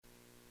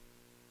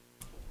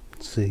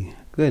see.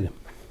 Good.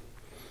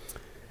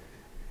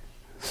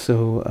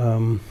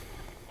 So,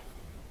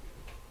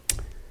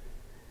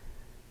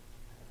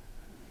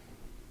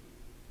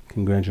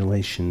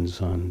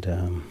 congratulations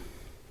on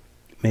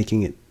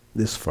making it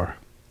this far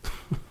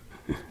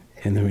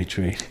in the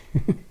retreat.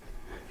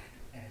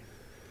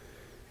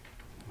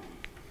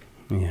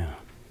 Yeah.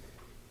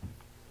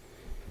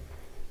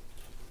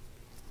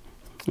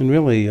 And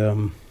really,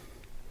 as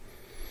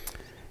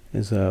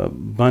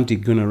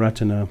Bhante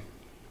Gunaratana,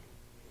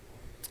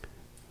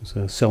 who's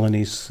a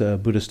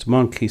Ceylonese Buddhist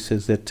monk, he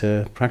says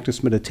that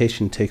practice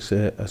meditation takes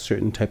a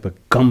certain type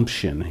of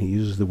gumption. He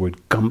uses the word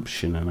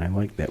gumption, and I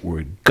like that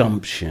word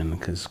gumption,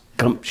 because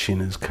gumption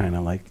is kind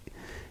of like,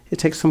 it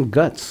takes some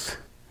guts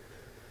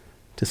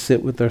to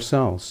sit with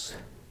ourselves.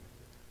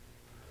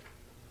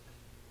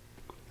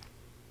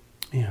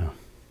 Yeah.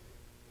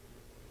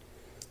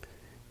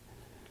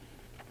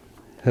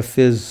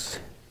 Hafiz,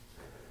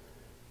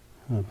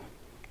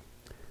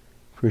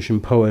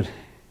 Persian poet,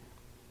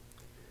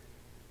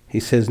 he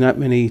says, not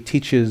many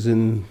teachers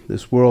in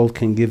this world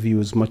can give you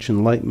as much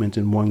enlightenment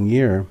in 1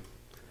 year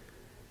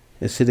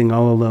as sitting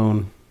all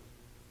alone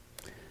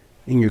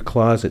in your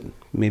closet,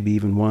 maybe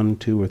even 1,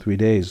 2, or 3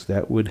 days.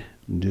 That would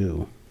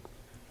do.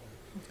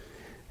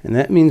 And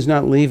that means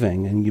not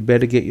leaving, and you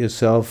better get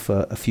yourself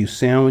a few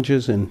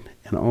sandwiches and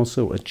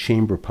also a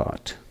chamber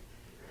pot.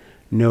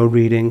 No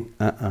reading,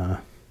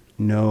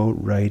 no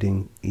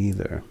writing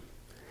either.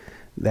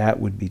 That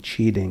would be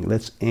cheating.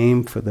 Let's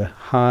aim for the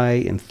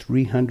high and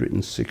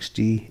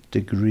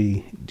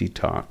 360-degree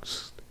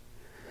detox.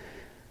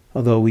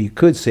 Although we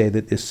could say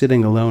that this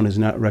sitting alone is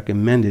not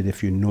recommended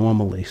if you're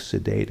normally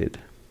sedated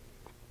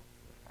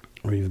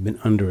or you've been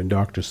under a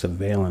doctor's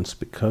surveillance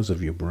because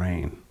of your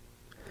brain.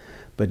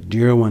 But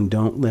dear one,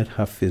 don't let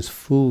Hafiz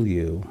fool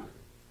you.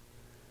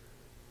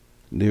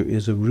 There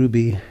is a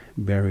ruby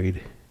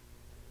buried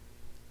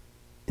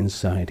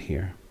inside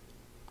here.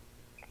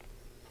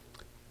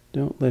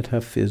 Don't let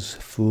Hafiz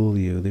fool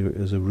you. There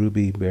is a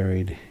ruby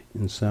buried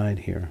inside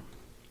here.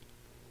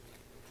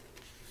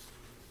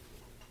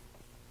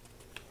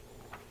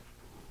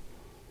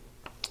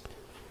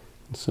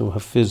 So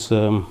Hafiz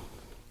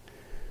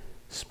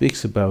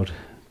speaks about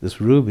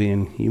this ruby,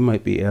 and you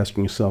might be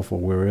asking yourself,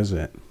 well, where is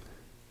it?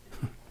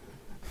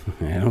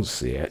 I don't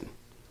see it.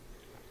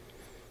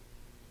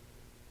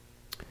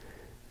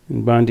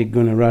 And Bhante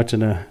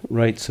Gunaratana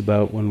writes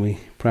about when we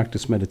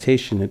practice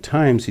meditation, at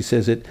times he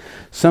says that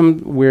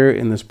somewhere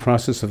in this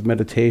process of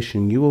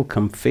meditation you will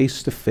come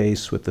face to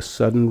face with the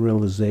sudden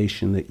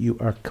realization that you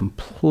are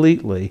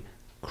completely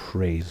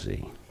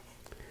crazy.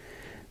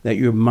 That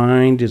your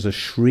mind is a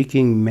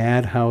shrieking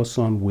madhouse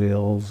on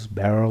wheels,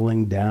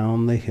 barreling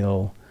down the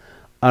hill,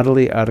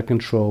 utterly out of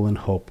control and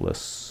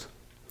hopeless.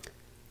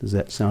 Does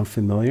that sound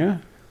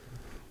familiar?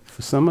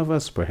 For some of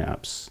us,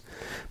 perhaps.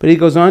 But he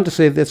goes on to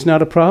say that's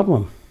not a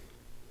problem.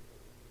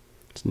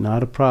 It's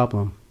not a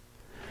problem.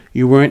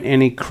 You weren't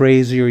any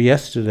crazier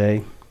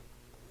yesterday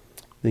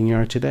than you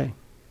are today.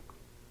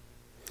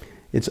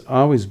 It's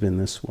always been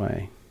this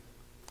way,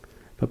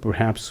 but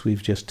perhaps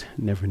we've just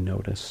never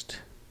noticed.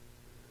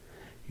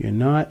 You're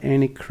not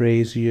any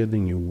crazier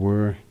than you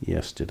were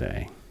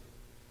yesterday.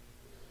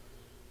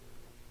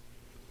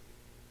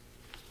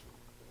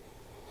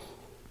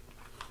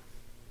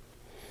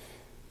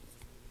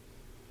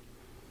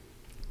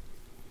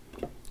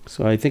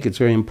 So I think it's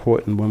very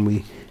important when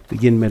we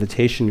begin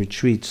meditation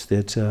retreats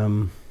that,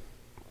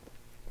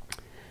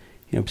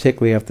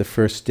 particularly after the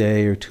first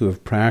day or two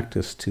of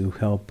practice, to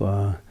help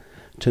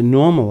to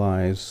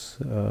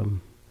normalize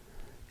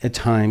at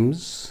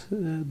times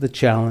the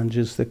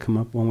challenges that come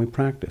up when we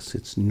practice.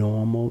 It's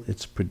normal,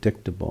 it's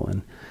predictable,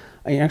 and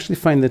I actually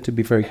find that to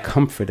be very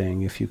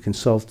comforting if you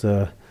consult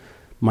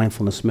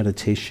mindfulness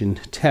meditation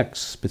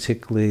texts,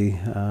 particularly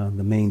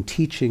the main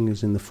teaching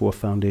is in the 4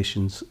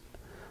 foundations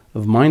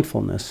of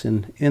mindfulness.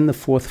 And in the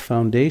 4th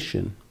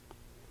foundation,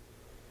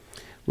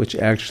 which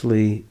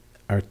actually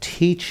are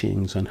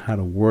teachings on how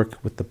to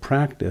work with the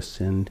practice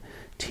and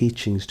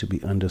teachings to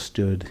be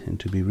understood and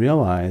to be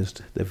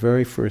realized, the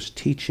very first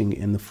teaching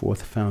in the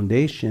 4th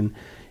foundation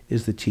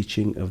is the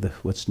teaching of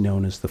what's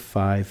known as the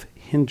 5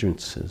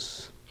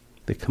 hindrances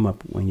that come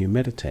up when you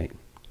meditate.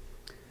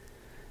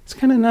 It's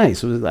kind of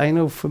nice. I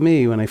know for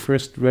me, when I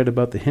first read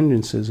about the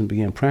hindrances and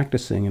began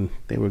practicing, and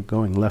they were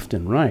going left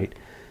and right,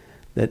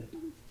 that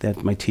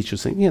my teacher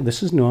was saying, yeah,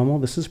 this is normal,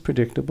 this is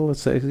predictable.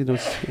 It's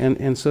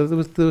and so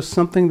there was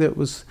something that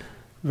was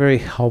very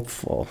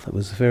helpful. It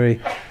was very,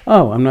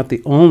 I'm not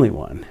the only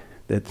one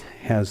that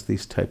has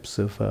these types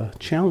of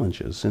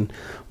challenges. And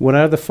what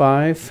are the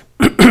 5?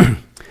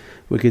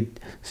 We could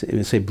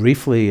say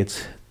briefly,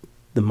 it's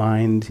the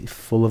mind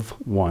full of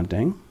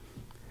wanting,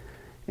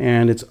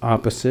 and it's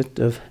opposite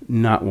of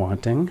not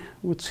wanting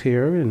what's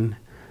here. And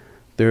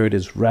third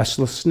is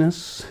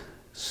restlessness.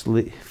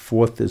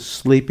 4th is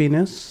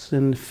sleepiness,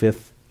 and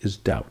 5th is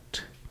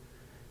doubt.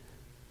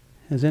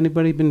 Has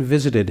anybody been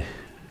visited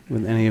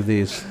with any of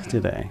these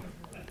today?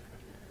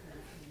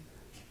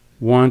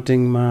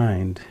 Wanting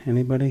mind.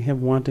 Anybody have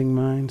wanting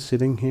mind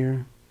sitting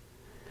here?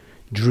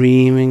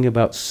 dreaming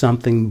about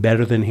something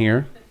better than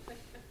here.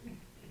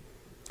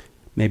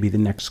 Maybe the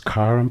next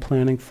car I'm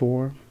planning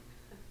for,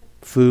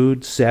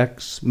 food,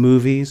 sex,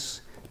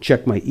 movies,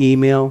 check my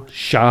email,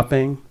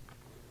 shopping.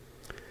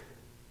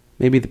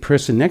 Maybe the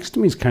person next to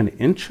me is kind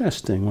of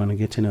interesting. Want to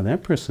get to know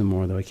that person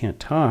more, though I can't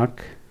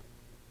talk.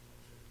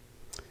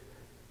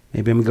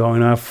 Maybe I'm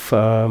going off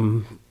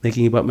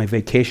thinking about my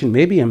vacation.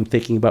 Maybe I'm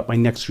thinking about my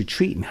next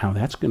retreat and how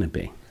that's going to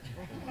be.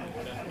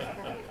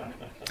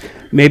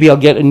 Maybe I'll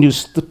get a new...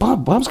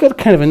 Bob's got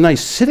kind of a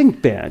nice sitting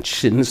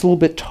bench, and it's a little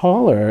bit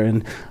taller,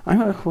 and I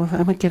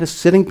might get a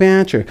sitting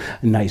bench or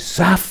a nice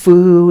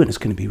zafu, and it's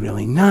going to be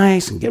really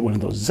nice, and get one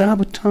of those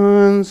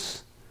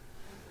zabutons.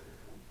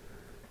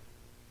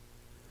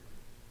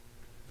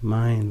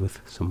 Mind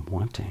with some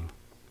wanting.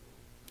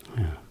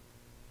 Yeah.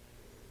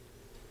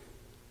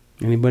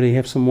 Anybody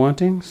have some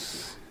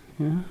wantings?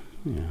 Yeah?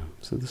 Yeah.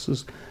 So this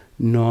is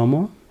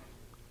normal.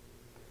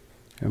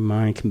 Our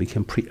mind can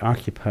become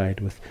preoccupied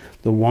with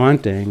the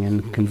wanting,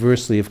 and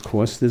conversely, of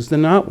course, there's the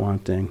not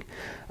wanting.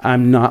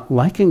 I'm not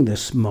liking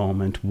this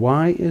moment.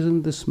 Why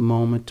isn't this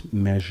moment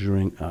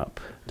measuring up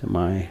to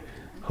my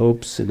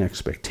hopes and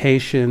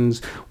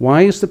expectations?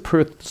 Why is the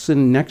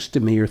person next to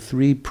me or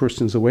 3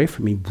 persons away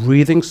from me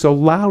breathing so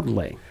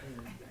loudly?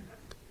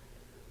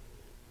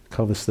 I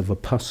call this the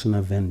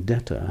Vipassana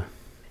vendetta.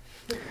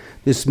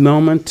 This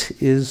moment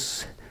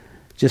is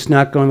just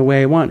not going the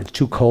way I want. It's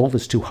too cold,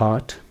 it's too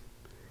hot.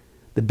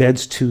 The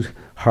bed's too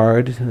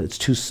hard, it's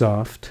too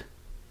soft.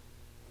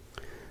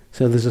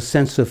 So there's a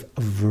sense of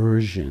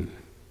aversion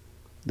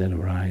that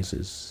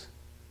arises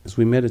as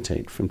we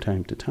meditate from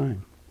time to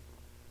time.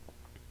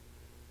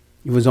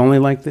 It was only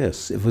like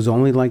this, it was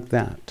only like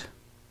that.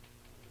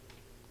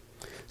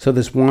 So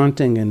this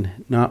wanting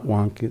and not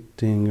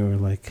wanting are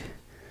like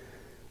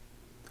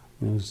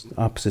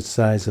opposite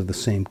sides of the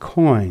same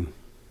coin.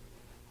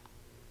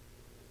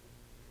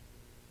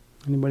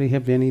 Anybody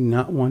have any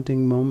not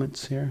wanting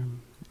moments here?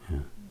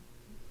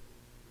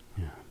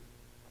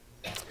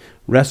 Yeah.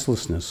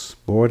 Restlessness,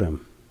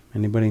 boredom.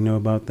 Anybody know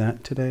about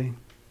that today?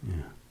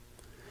 Yeah.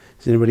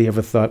 Has anybody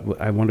ever thought,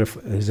 I wonder if,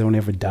 has anyone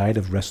ever died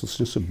of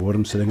restlessness or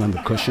boredom sitting on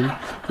the cushion?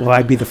 Will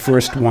I be the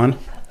first one?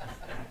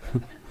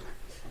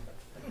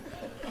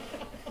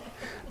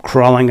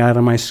 Crawling out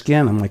of my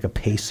skin, I'm like a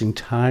pacing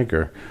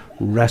tiger.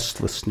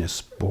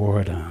 Restlessness,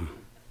 boredom.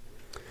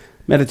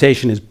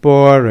 Meditation is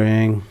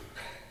boring.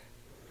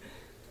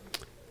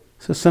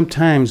 So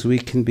sometimes we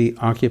can be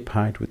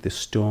occupied with this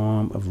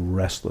storm of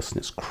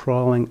restlessness,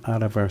 crawling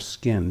out of our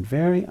skin,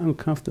 very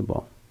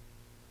uncomfortable.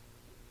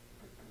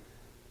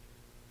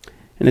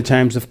 And at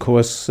times, of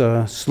course,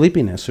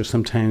 sleepiness, or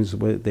sometimes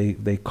what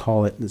they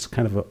call it, it's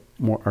kind of a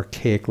more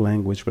archaic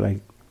language, but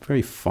I'm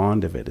very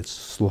fond of it. It's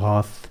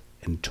sloth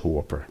and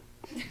torpor.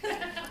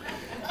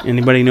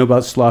 Anybody know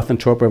about sloth and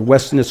torpor?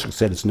 Westerners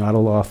said it's not a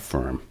law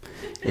firm.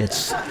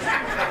 It's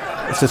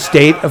a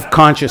state of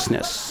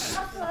consciousness.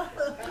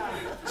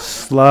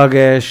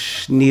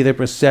 Sluggish, neither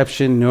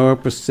perception nor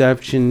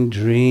perception,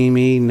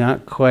 dreamy,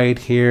 not quite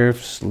here,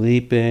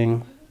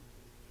 sleeping.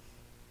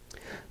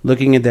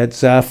 Looking at that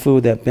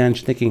zafu, that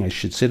bench, thinking I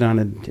should sit on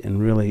it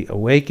and really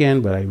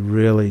awaken, but I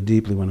really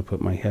deeply want to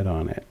put my head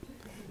on it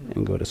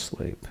and go to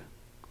sleep.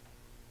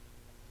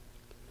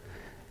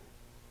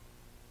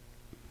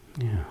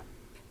 Yeah.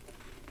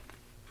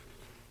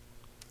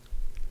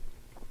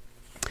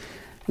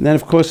 And then,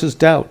 of course, there's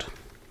doubt.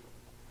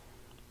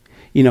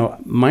 You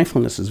know,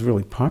 mindfulness is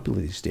really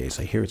popular these days.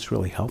 I hear it's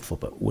really helpful,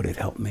 but would it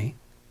help me?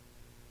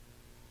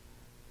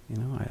 You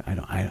know,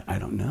 I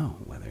don't know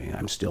whether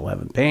I'm still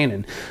having pain.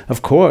 And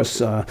of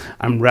course,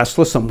 I'm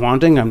restless, I'm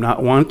wanting, I'm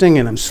not wanting,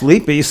 and I'm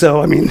sleepy.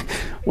 So, I mean,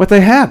 what the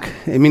heck?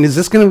 I mean, is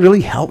this going to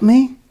really help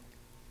me?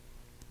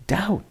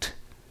 Doubt.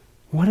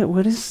 What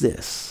is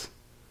this?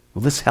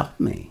 Will this help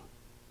me?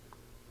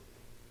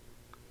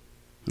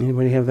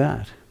 Anybody have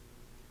that?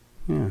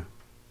 Yeah.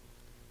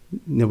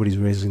 Nobody's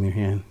raising their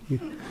hand.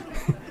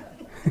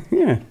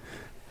 Yeah,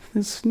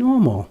 it's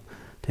normal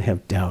to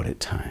have doubt at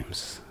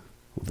times.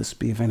 Will this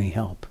be of any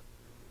help?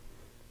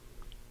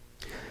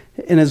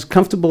 And as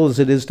comfortable as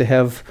it is to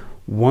have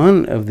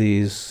one of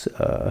these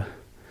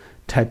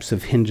types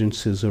of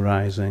hindrances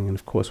arising, and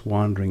of course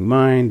wandering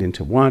mind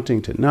into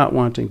wanting, to not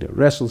wanting, to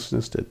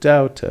restlessness, to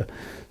doubt, to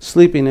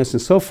sleepiness,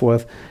 and so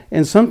forth.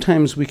 And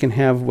sometimes we can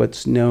have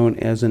what's known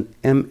as an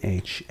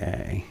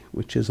MHA,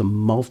 which is a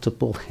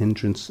multiple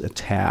hindrance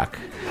attack,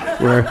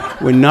 where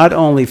we're not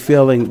only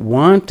feeling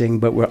wanting,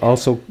 but we're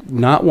also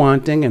not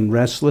wanting and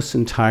restless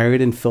and tired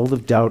and filled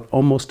with doubt,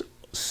 almost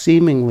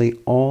seemingly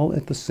all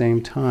at the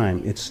same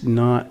time. It's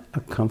not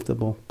a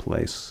comfortable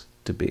place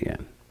to be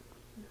in.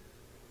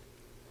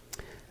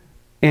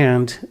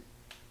 And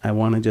I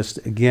want to just,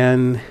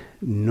 again,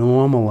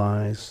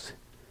 normalize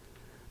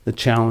the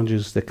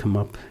challenges that come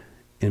up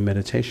in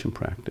meditation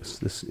practice.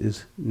 This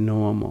is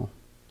normal.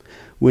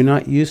 We're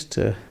not used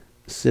to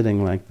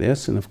sitting like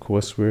this, and of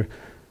course we're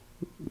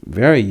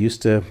very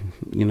used to,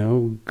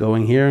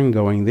 going here and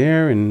going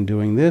there and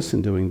doing this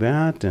and doing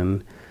that,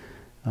 and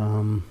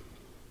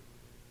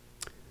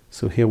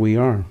so here we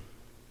are.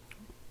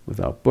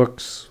 without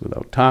books,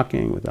 without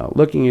talking, without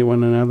looking at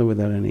one another,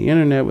 without any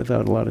internet,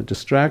 without a lot of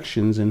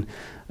distractions. And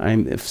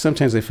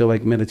sometimes I feel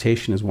like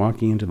meditation is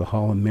walking into the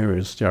hall of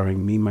mirrors,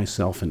 starring me,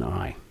 myself, and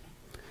I,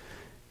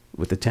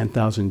 with the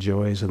 10,000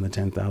 joys and the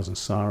 10,000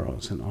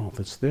 sorrows and all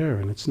that's there.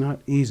 And it's not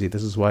easy.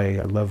 This is why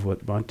I love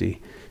what Bhante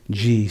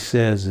G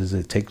says, is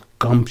it takes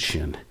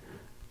gumption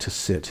to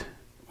sit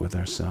with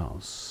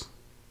ourselves.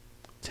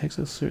 It takes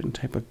a certain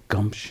type of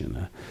gumption,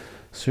 a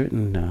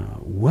certain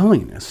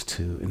willingness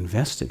to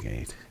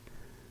investigate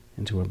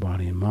into our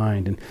body and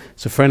mind. And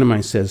so a friend of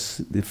mine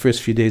says the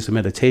first few days of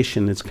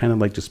meditation, it's kind of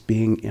like just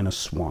being in a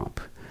swamp.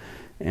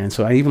 And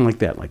so I even like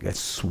that, like a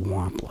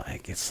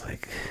swamp-like. It's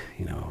like,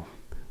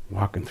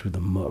 walking through the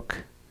muck.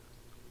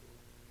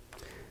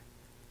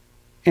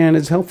 And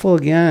it's helpful,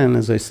 again,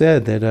 as I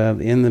said, that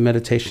in the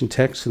meditation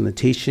texts and the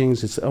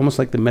teachings, it's almost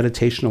like the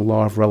meditational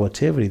law of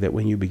relativity, that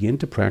when you begin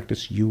to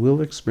practice, you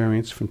will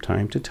experience from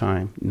time to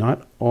time,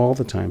 not all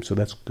the time, so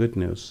that's good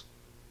news,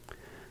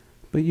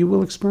 but you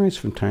will experience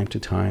from time to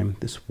time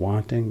this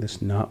wanting,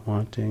 this not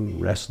wanting,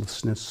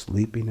 restlessness,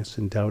 sleepiness,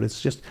 and doubt.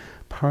 It's just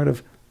part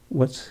of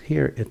what's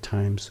here at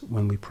times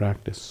when we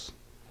practice.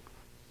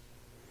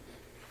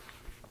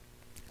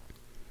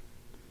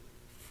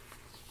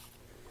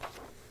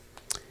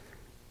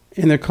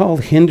 And they're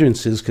called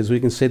hindrances because we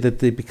can say that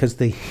because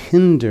they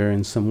hinder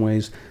in some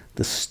ways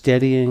the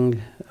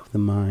steadying of the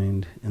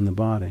mind and the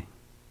body.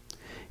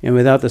 And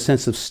without the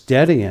sense of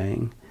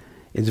steadying,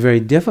 it's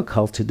very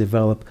difficult to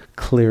develop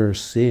clearer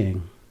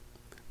seeing,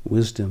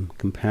 wisdom,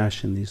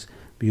 compassion, these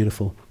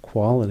beautiful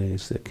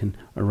qualities that can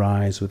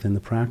arise within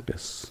the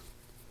practice.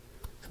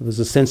 So there's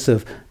a sense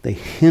of, they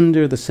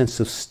hinder the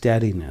sense of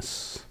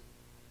steadiness.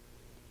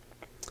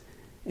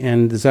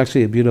 And there's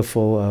actually a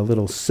beautiful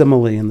little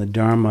simile in the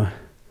Dharma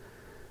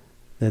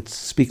that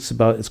speaks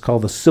about, it's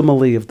called the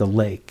simile of the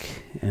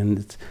lake. And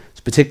it's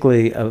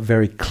particularly a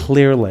very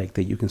clear lake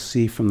that you can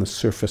see from the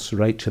surface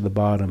right to the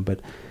bottom.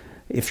 But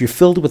if you're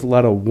filled with a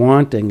lot of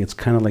wanting, it's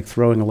kind of like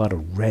throwing a lot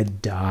of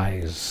red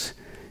dyes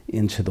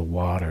into the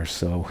water.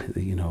 So,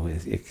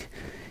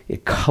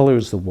 it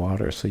colors the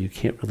water so you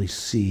can't really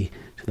see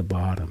to the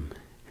bottom.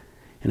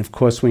 And of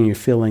course, when you're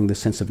feeling the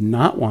sense of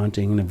not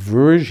wanting, and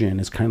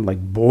aversion is kind of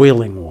like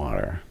boiling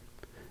water.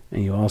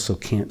 And you also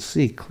can't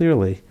see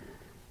clearly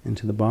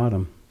into the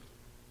bottom.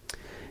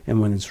 And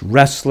when it's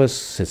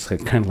restless, it's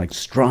kind of like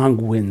strong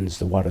winds.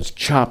 The water's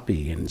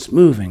choppy and it's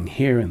moving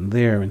here and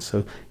there, and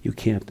so you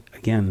can't,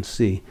 again,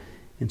 see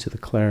into the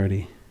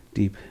clarity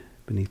deep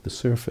beneath the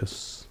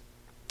surface.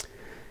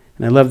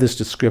 And I love this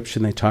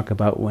description they talk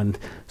about when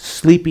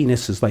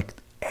sleepiness is like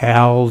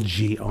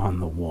algae on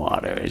the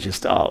water. It's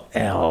just all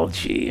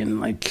algae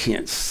and I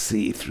can't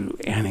see through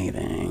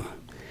anything.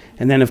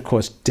 And then, of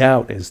course,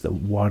 doubt is the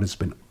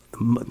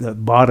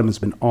bottom has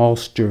been all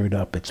stirred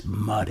up. It's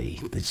muddy.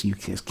 You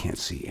just can't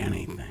see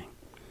anything.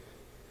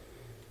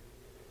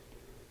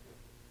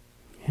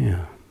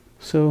 Yeah.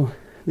 So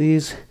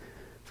these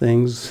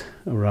things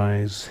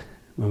arise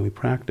when we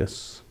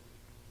practice.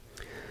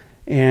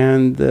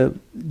 And the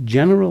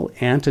general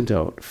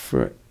antidote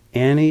for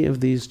any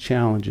of these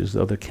challenges,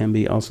 though there can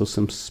be also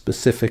some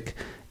specific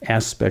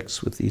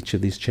aspects with each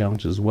of these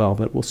challenges as well,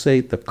 but we'll say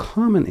the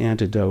common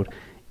antidote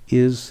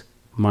is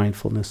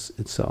mindfulness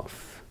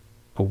itself.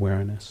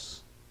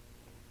 Awareness.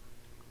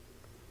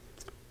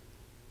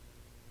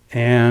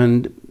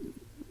 And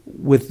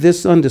with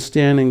this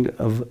understanding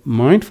of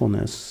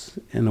mindfulness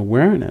and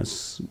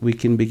awareness, we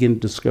can begin to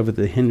discover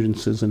the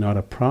hindrances are not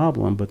a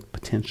problem, but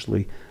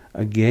potentially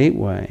a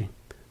gateway,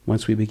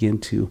 once we begin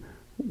to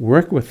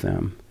work with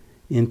them,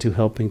 into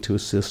helping to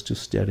assist to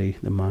steady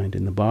the mind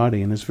and the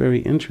body. And it's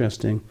very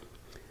interesting.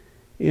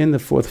 In the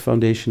fourth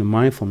foundation of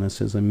mindfulness,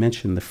 as I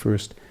mentioned, the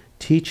first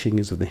teaching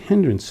is of the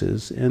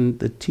hindrances, and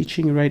the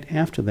teaching right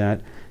after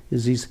that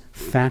is these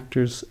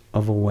factors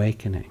of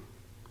awakening,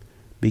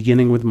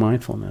 beginning with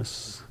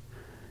mindfulness.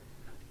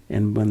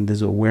 And when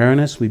there's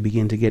awareness, we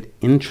begin to get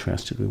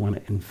interested. We want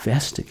to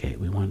investigate.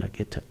 We want to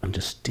get to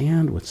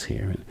understand what's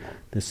here. And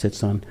this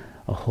sits on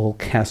a whole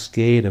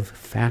cascade of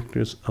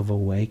factors of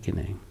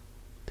awakening,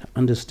 to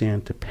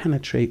understand, to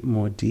penetrate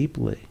more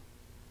deeply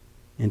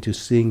into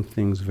seeing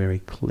things very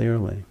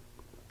clearly.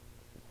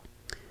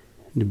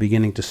 And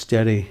beginning to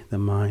steady the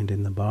mind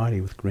and the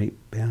body with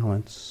great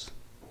balance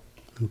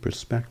and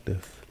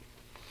perspective.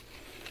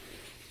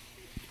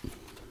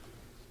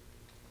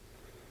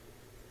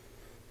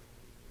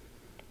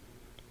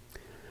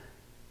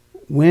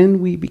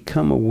 When we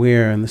become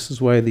aware, and this is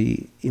why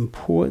the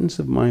importance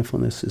of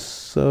mindfulness is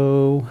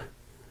so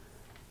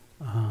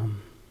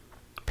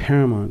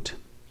paramount,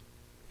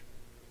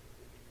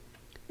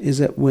 is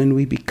that when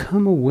we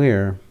become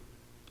aware,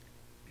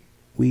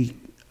 we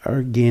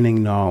are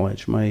gaining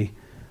knowledge. My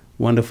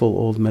wonderful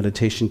old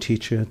meditation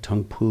teacher,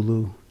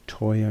 Tongpulu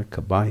Toya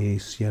Kabaye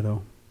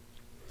Sieto,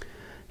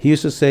 he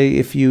used to say,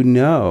 if you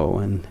know,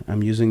 and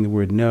I'm using the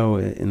word know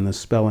in the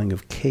spelling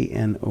of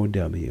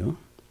K-N-O-W,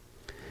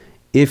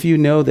 if you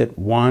know that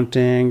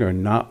wanting or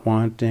not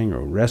wanting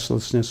or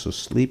restlessness or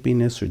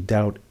sleepiness or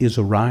doubt is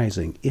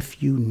arising,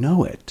 if you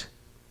know it,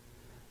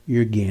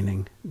 you're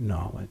gaining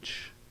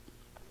knowledge.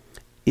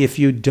 If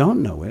you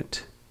don't know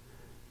it,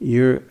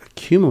 you're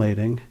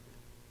accumulating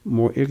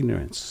more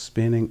ignorance,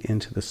 spinning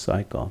into the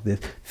cycle,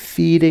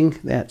 feeding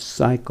that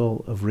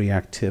cycle of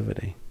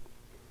reactivity.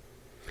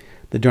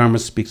 The Dharma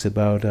speaks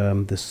about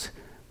this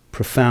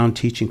profound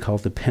teaching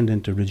called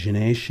dependent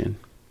origination.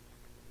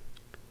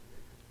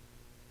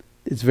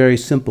 Its very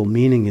simple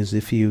meaning is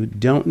if you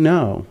don't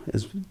know,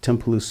 as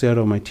Temple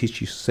Lucero, my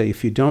teacher, used to say,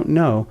 if you don't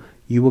know,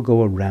 you will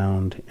go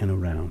around and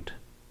around.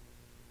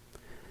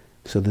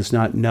 So this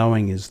not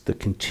knowing is the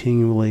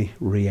continually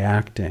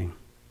reacting,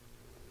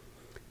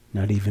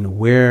 not even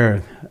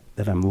aware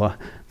that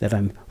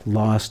I'm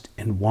lost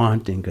and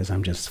wanting because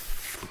I'm just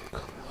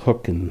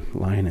hook and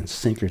line and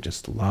sinker,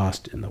 just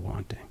lost in the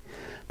wanting.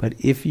 But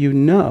if you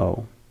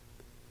know,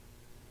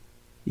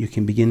 you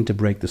can begin to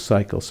break the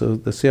cycle. So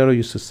the Sayadaw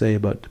used to say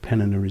about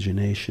dependent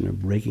origination, or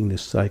breaking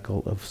this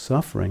cycle of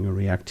suffering or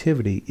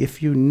reactivity,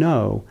 if you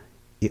know,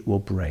 it will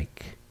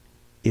break.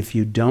 If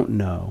you don't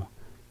know,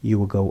 you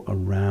will go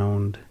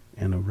around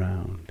and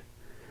around.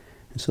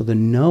 And so the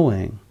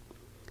knowing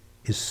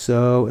is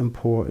so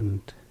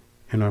important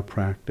in our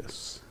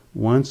practice.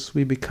 Once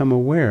we become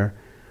aware,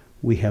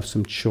 we have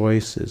some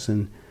choices.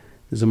 And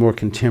there's a more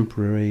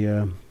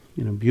contemporary,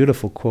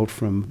 beautiful quote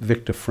from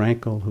Viktor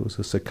Frankl, who was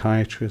a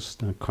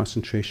psychiatrist, a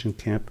concentration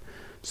camp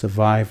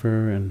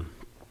survivor,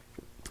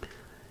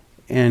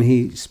 and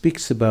he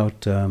speaks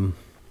about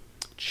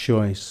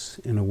choice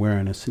and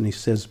awareness, and he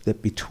says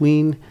that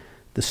between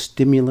the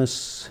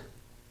stimulus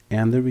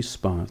and the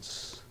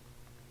response,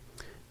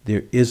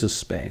 there is a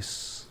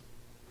space,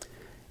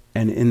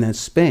 and in that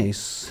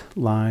space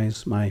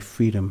lies my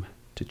freedom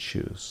to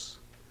choose.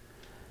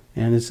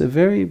 And it's a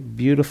very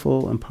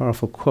beautiful and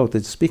powerful quote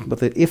that's speaking about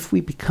that if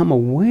we become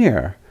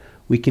aware,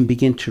 we can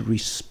begin to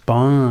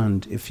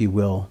respond, if you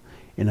will,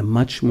 in a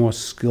much more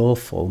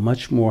skillful,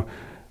 much more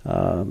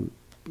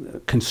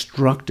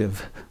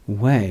constructive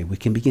way. We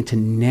can begin to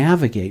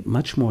navigate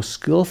much more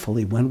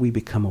skillfully when we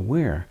become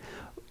aware.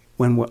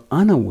 When we're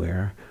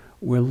unaware,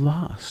 we're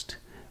lost.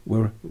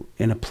 We're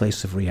in a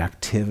place of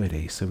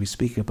reactivity. So we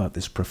speak about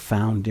this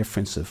profound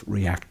difference of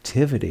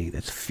reactivity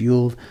that's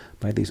fueled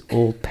by these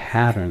old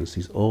patterns,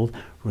 these old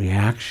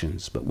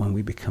reactions. But when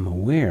we become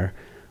aware,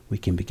 we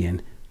can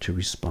begin to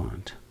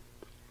respond.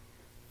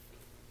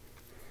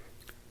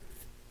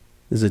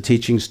 There's a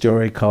teaching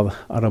story called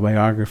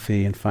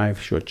Autobiography in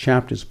 5 Short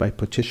Chapters by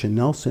Patricia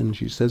Nelson.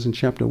 She says in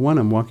chapter 1,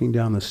 I'm walking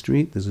down the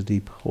street, there's a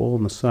deep hole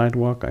in the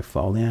sidewalk, I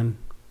fall in,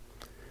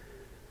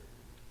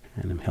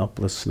 and I'm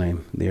helpless, and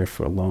I'm there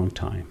for a long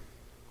time.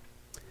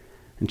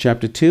 In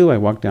chapter 2, I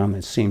walk down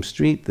that same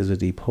street, there's a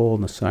deep hole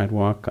in the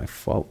sidewalk, I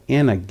fall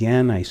in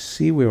again, I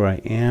see where I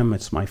am,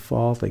 it's my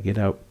fault, I get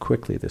out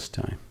quickly this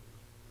time.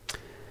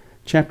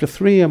 Chapter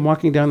 3, I'm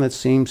walking down that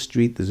same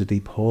street, there's a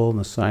deep hole in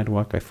the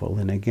sidewalk, I fall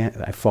in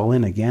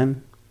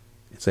again.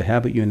 It's a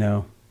habit,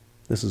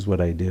 this is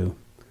what I do.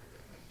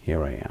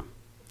 Here I am.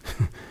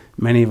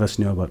 Many of us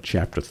know about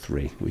chapter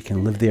 3. We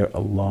can live there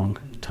a long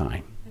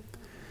time.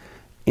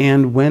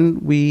 And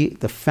when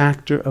the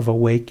factor of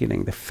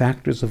awakening, the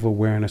factors of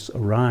awareness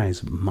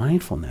arise,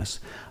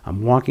 mindfulness,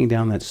 I'm walking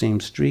down that same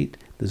street,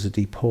 there's a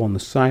deep hole in the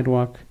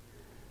sidewalk,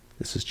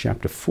 this is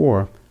chapter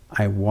 4,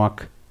 I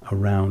walk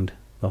around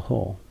the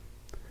hole.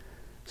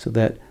 So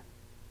that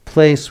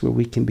place where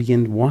we can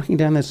begin walking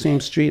down that same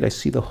street, I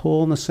see the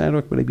hole in the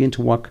sidewalk, but I begin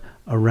to walk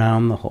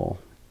around the hole.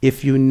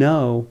 If you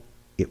know,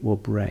 it will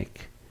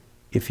break.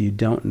 If you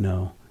don't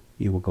know,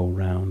 you will go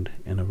round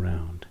and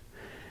around.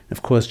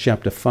 Of course,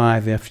 chapter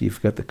 5, after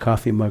you've got the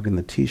coffee mug and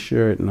the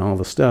T-shirt and all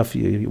the stuff,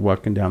 you're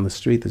walking down the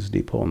street, there's a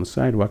deep hole in the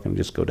sidewalk, and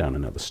just go down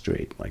another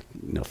street. Like,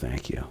 no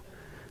thank you.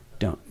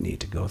 Don't need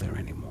to go there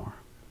anymore.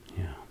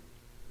 Yeah.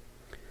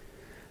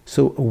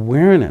 So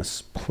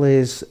awareness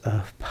plays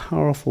a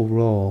powerful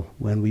role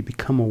when we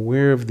become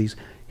aware of these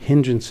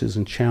hindrances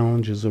and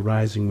challenges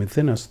arising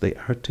within us. They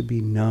are to be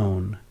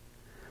known.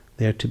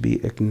 They are to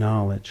be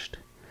acknowledged.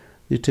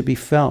 They're to be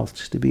felt,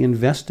 to be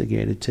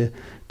investigated,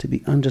 to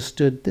be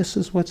understood. This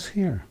is what's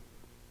here.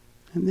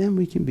 And then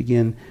we can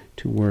begin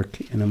to work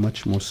in a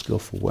much more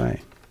skillful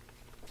way.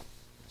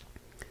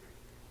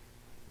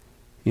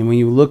 And when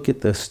you look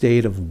at the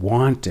state of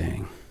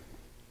wanting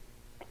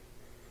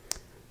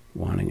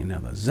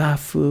another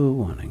zafu,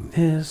 wanting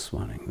this,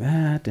 wanting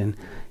that, and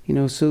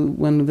so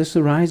when this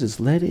arises,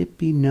 let it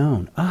be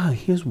known.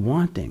 Here's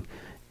wanting.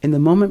 In the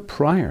moment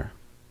prior,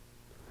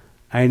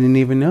 I didn't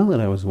even know that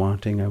I was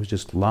wanting. I was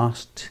just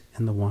lost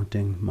in the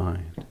wanting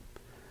mind.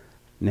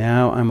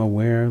 Now I'm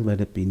aware,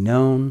 let it be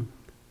known,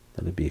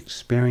 let it be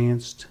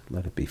experienced,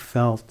 let it be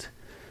felt.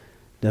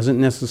 Doesn't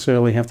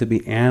necessarily have to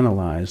be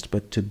analyzed,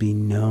 but to be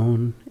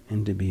known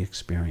and to be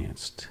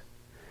experienced.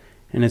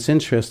 And it's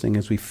interesting,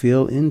 as we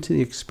feel into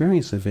the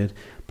experience of it,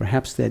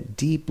 perhaps that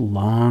deep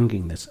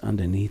longing that's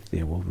underneath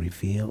there will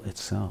reveal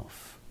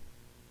itself.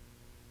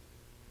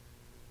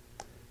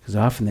 Because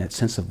often that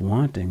sense of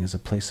wanting is a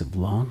place of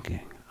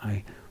longing.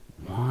 I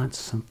want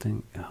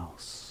something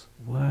else.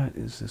 What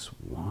is this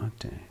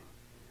wanting?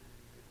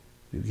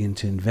 We begin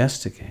to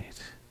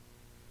investigate.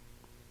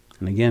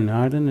 And again,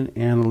 not in an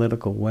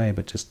analytical way,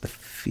 but just the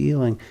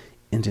feeling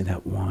into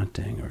that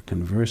wanting, or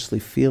conversely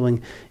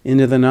feeling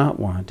into the not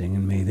wanting.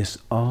 And may this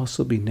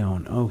also be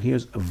known. Oh,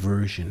 here's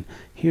aversion.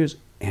 Here's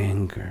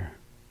anger.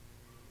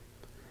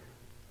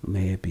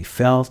 May it be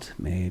felt.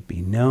 May it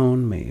be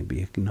known. May it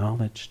be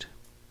acknowledged.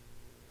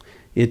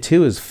 It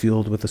too is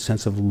fueled with a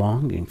sense of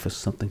longing for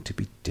something to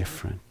be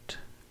different,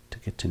 to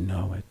get to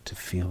know it, to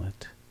feel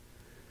it,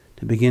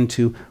 to begin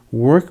to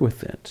work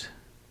with it,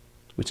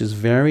 which is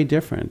very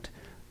different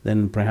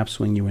than perhaps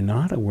when you were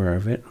not aware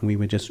of it and we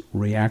were just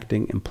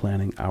reacting and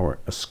planning our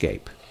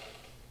escape.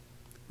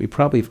 We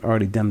probably have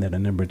already done that a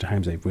number of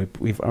times.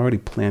 We've already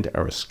planned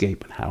our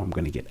escape and how I'm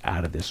going to get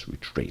out of this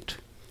retreat.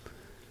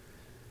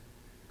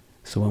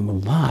 So when we're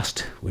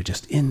lost, we're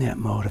just in that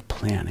mode of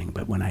planning.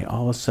 But when I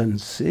all of a sudden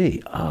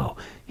see, oh,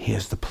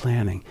 here's the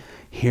planning.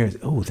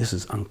 This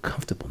is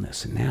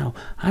uncomfortableness. And now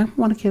I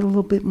want to get a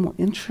little bit more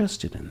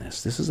interested in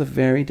this. This is a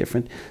very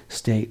different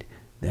state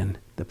than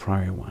the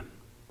prior one.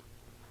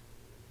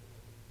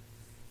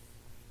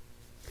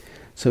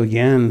 So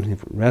again,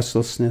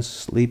 restlessness,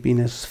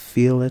 sleepiness,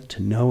 feel it,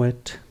 know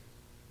it.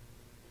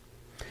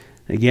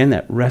 Again,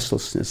 that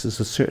restlessness is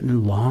a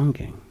certain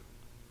longing.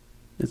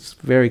 It's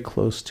very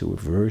close to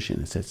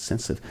aversion. It's that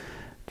sense of,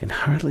 I can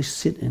hardly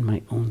sit in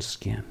my own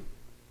skin.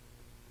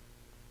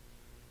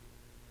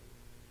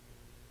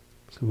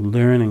 So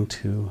learning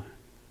to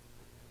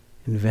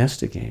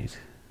investigate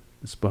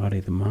this body,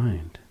 the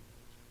mind.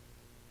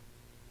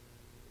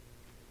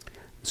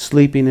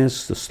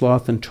 Sleepiness, the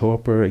sloth and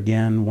torpor,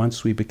 again,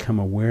 once we become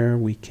aware,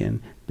 we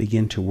can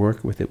begin to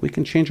work with it. We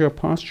can change our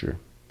posture.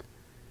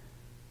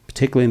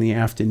 Particularly in the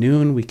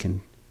afternoon, we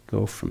can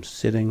go from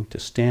sitting to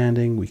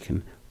standing. We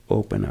can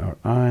open our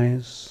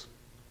eyes.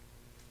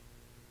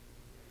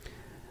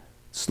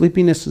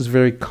 Sleepiness is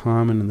very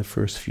common in the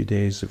first few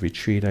days of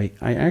retreat. I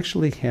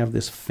actually have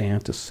this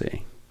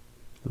fantasy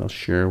that I'll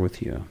share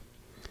with you.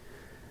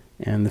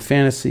 And the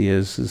fantasy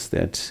is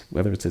that,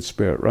 whether it's at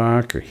Spirit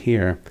Rock or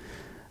here,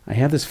 I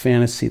have this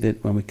fantasy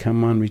that when we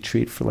come on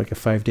retreat for like a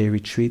 5-day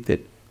retreat,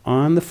 that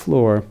on the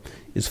floor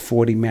is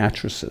 40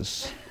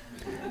 mattresses.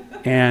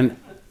 And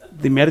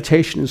the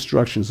meditation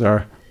instructions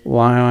are,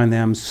 lie on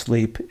them,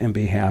 sleep, and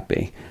be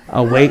happy.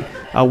 I'll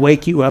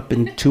wake you up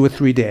in 2 or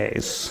 3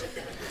 days.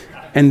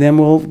 And then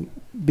we'll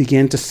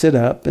begin to sit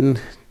up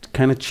and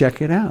kind of check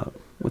it out.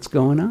 What's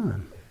going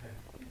on?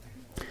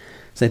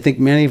 So I think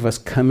many of us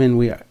come in,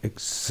 we are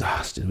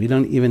exhausted. We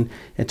don't even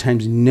at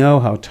times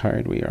know how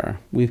tired we are.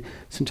 We've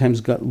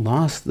sometimes got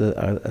lost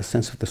a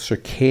sense of the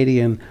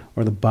circadian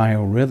or the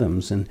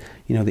biorhythms. And,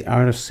 the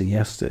art of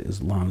siesta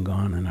is long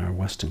gone in our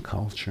Western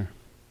culture.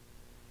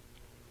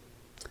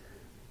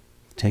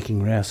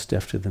 Taking rest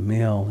after the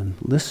meal and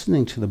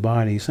listening to the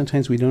body.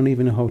 Sometimes we don't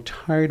even know how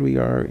tired we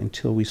are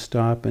until we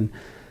stop. And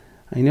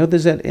I know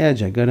there's that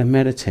edge. I got to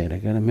meditate.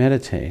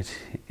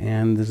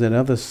 And there's that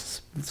other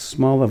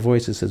smaller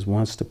voice that says,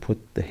 wants to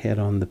put the head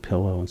on the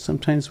pillow. And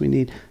sometimes we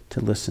need to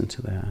listen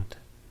to that,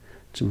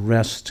 to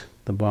rest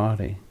the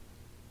body.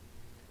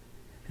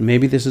 And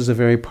maybe this is a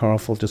very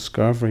powerful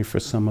discovery for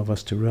some of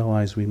us to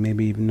realize. We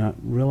maybe even not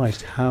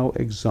realized how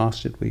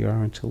exhausted we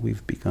are until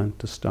we've begun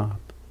to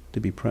stop, to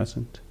be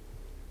present.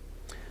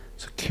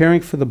 So caring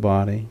for the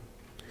body,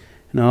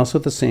 and also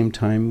at the same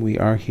time we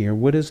are here.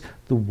 What is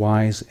the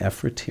wise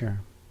effort here?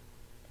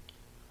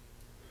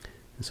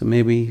 And so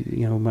maybe,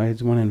 I want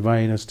to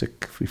invite us to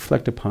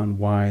reflect upon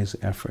wise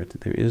effort.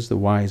 There is the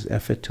wise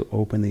effort to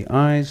open the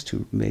eyes,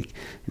 to make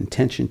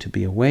intention to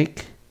be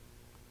awake.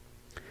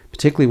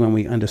 Particularly when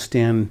we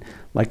understand,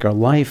 like our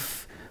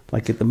life,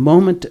 like at the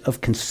moment of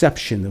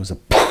conception, there was a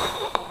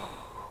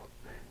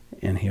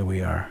and here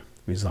we are.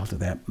 Result of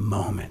that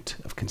moment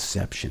of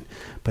conception.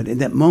 But in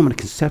that moment of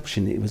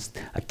conception, it was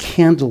a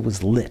candle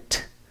was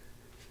lit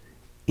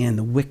and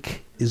the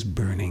wick is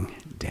burning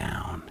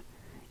down.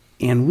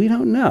 And we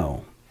don't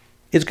know.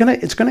 It's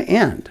gonna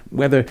end.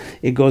 Whether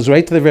it goes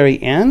right to the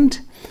very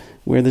end,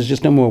 where there's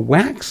just no more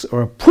wax,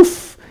 or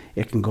poof,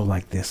 it can go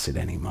like this at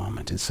any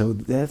moment. And so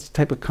that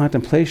type of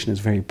contemplation is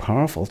very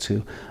powerful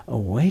to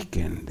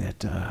awaken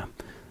that,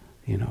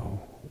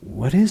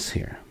 what is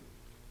here?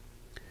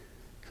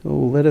 So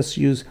let us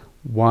use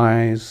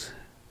wise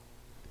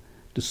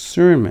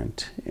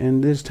discernment.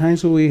 And there's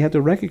times where we have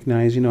to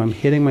recognize, I'm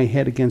hitting my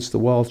head against the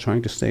wall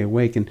trying to stay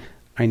awake, and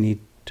I need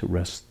to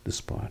rest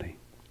this body.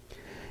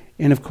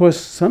 And of course,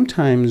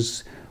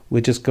 sometimes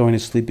we're just going to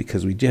sleep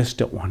because we just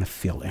don't want to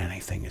feel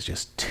anything. It's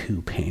just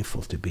too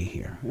painful to be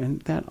here.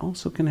 And that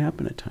also can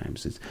happen at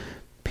times. It's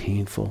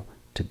painful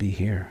to be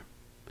here,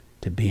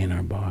 to be in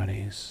our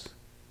bodies,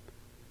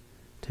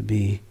 to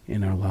be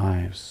in our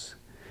lives.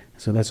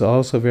 So that's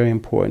also very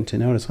important to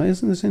notice.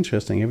 Isn't this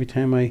interesting? Every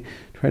time I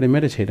try to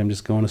meditate, I'm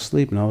just going to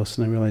sleep, and all of a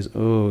sudden I realize,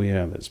 oh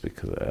yeah, that's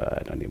because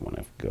I don't even want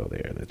to go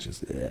there. That's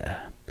just,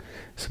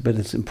 So, but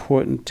it's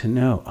important to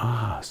know,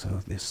 so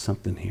there's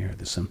something here.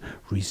 There's some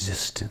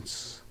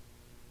resistance.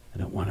 I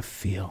don't want to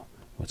feel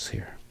what's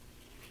here.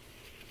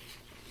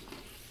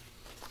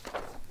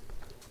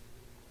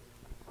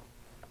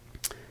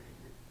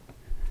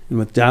 And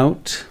with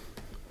doubt,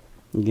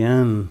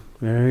 Again,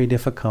 very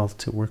difficult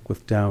to work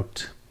with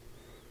doubt.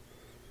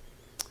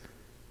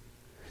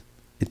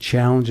 It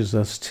challenges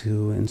us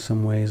to, in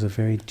some ways, a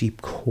very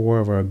deep core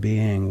of our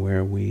being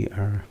where we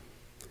are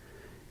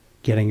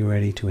getting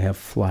ready to have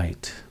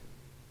flight.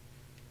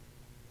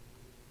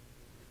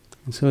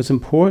 And so it's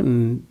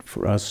important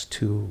for us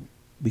to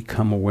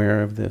become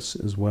aware of this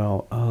as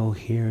well. Oh,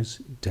 here's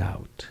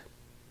doubt.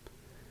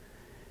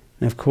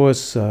 And of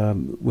course,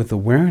 with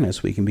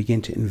awareness, we can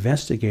begin to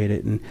investigate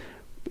it.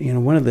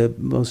 And one of the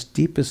most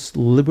deepest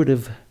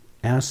liberative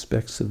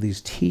aspects of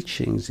these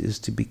teachings is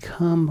to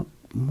become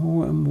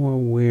more and more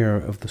aware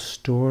of the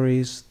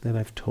stories that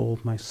I've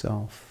told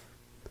myself,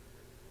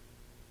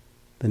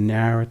 the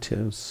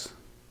narratives,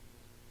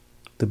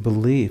 the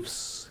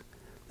beliefs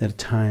that at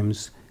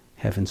times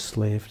have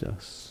enslaved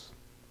us.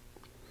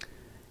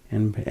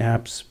 And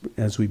perhaps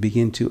as we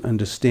begin to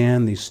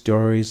understand these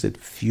stories that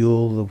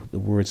fuel the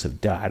words of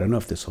doubt, I don't know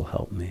if this will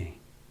help me.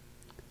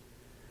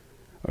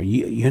 Or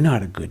you're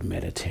not a good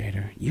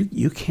meditator.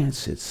 You can't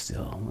sit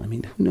still. I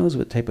mean, who knows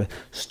what type of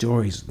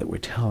stories that we're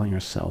telling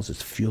ourselves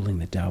is fueling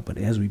the doubt. But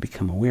as we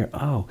become aware,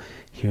 oh,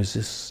 here's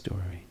this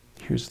story.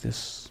 Here's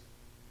this.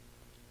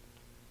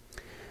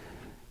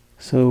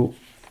 So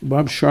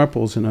Bob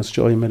Sharple's an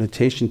Australian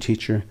meditation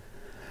teacher.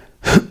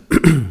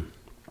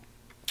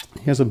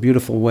 He has a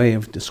beautiful way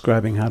of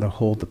describing how to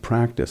hold the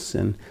practice.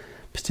 And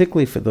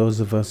particularly for those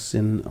of us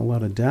in a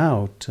lot of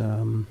doubt,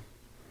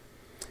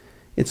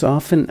 it's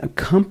often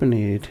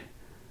accompanied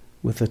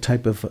with a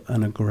type of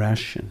an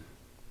aggression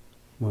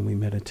when we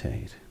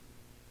meditate.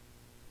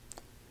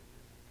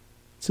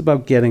 It's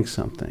about getting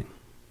something.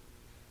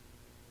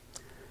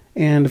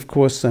 And of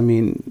course, I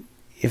mean,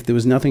 if there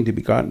was nothing to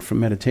be gotten from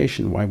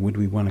meditation, why would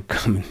we want to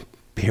come and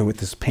bear with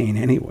this pain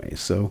anyway?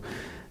 So,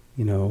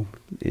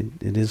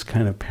 it is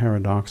kind of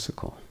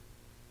paradoxical.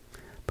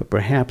 But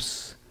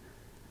perhaps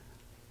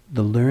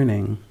the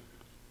learning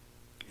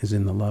is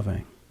in the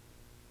loving,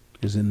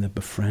 is in the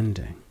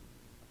befriending.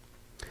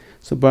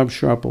 So Bob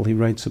Sharple, he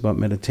writes about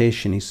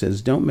meditation. He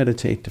says, don't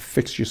meditate to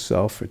fix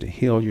yourself or to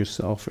heal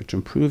yourself or to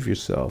improve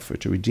yourself or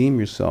to redeem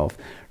yourself.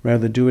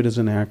 Rather, do it as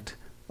an act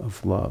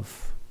of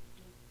love.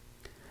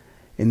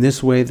 In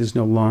this way, there's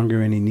no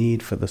longer any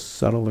need for the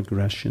subtle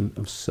aggression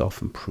of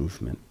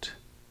self-improvement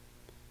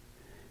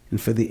and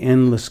for the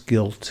endless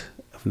guilt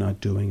of not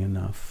doing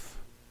enough.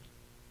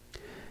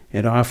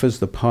 It offers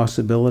the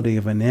possibility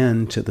of an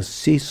end to the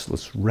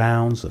ceaseless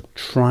rounds of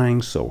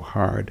trying so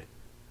hard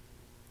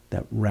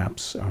that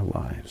wraps our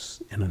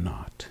lives in a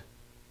knot.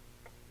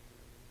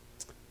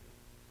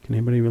 Can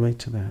anybody relate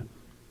to that?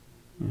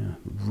 Yeah,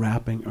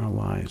 wrapping our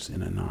lives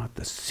in a knot,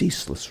 the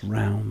ceaseless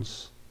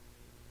rounds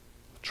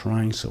of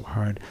trying so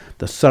hard.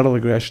 The subtle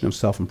aggression of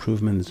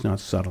self-improvement is not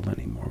subtle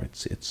anymore.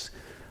 It's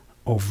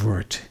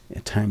overt,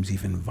 at times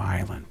even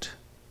violent.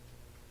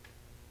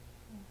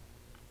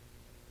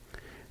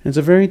 And it's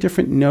a very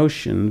different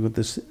notion with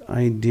this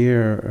idea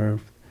or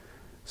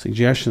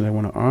suggestion that I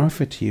want to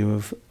offer to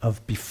you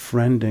of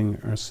befriending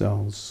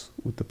ourselves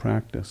with the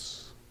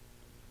practice.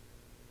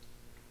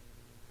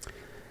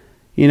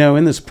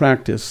 In this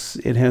practice,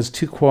 it has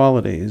two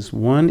qualities.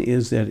 One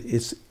is that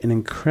it's an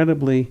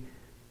incredibly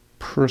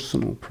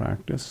personal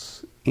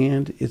practice,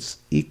 and it's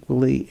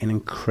equally an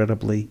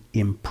incredibly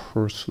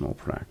impersonal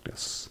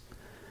practice.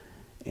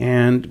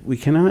 And we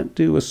cannot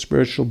do a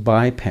spiritual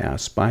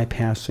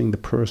bypassing the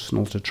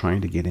personal to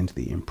trying to get into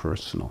the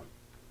impersonal.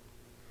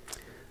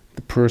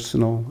 The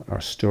personal,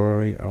 our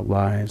story, our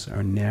lives,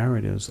 our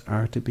narratives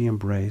are to be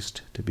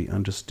embraced, to be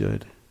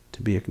understood,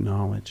 to be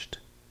acknowledged.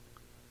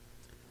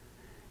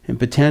 And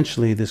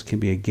potentially this can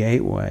be a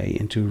gateway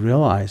into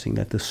realizing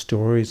that the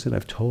stories that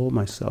I've told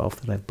myself,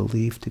 that I've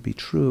believed to be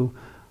true,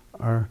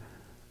 are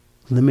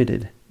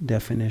limited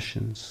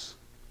definitions.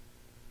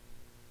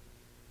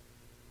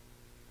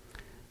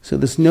 So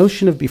this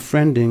notion of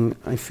befriending,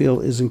 I feel,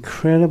 is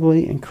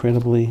incredibly,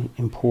 incredibly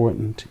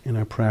important in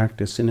our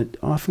practice, and it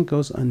often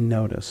goes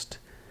unnoticed,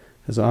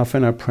 because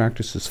often our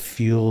practice is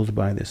fueled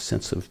by this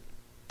sense of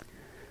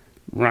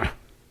rah.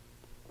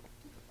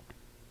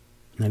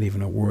 Not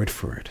even a word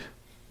for it.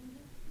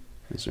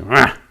 It's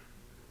rah.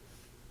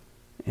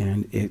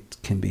 And it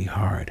can be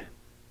hard.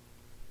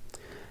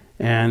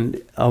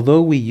 And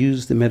although we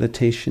use the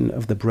meditation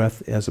of the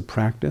breath as a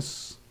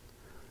practice,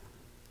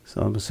 so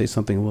I'm going to say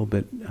something a little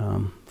bit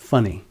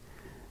funny,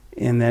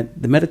 in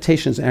that the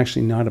meditation is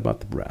actually not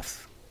about the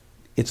breath.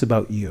 It's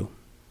about you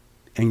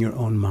and your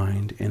own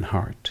mind and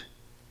heart,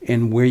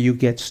 and where you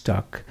get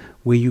stuck,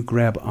 where you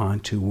grab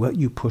onto, what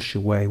you push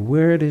away,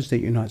 where it is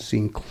that you're not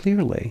seeing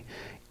clearly.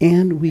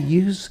 And we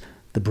use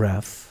the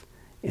breath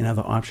and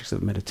other objects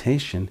of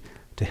meditation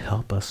to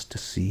help us to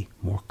see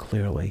more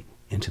clearly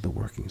into the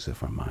workings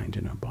of our mind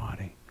and our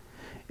body.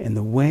 And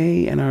the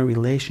way in our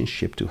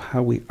relationship to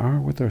how we are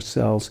with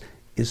ourselves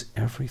is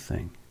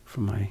everything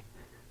from my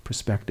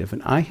perspective.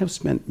 And I have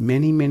spent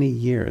many, many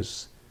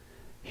years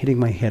hitting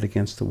my head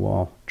against the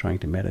wall trying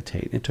to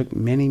meditate. It took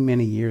many,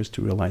 many years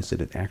to realize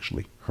that it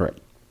actually hurt.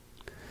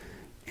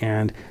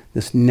 And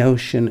this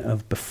notion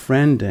of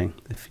befriending,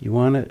 if you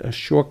want a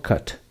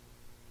shortcut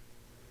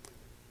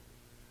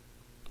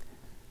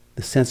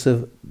the sense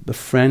of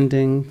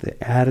befriending, the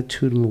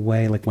attitudinal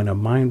way, like when our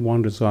mind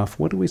wanders off,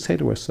 what do we say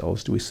to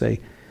ourselves? Do we say,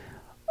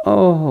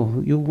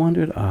 oh, you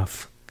wandered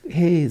off.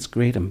 Hey, it's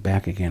great, I'm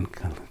back again.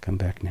 Come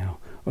back now.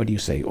 Or do you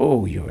say,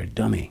 oh, you're a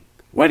dummy.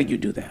 Why did you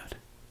do that?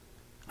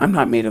 I'm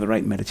not made of the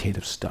right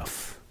meditative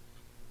stuff.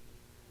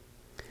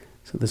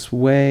 So this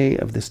way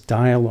of this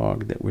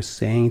dialogue that we're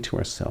saying to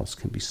ourselves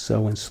can be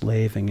so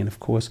enslaving. And of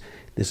course,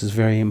 this is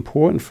very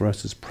important for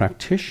us as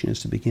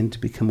practitioners to begin to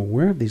become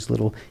aware of these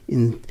little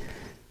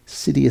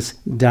insidious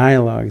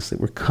dialogues that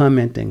we're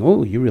commenting.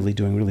 Oh, you're really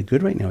doing really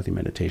good right now with your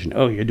meditation.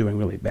 Oh, you're doing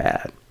really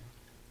bad.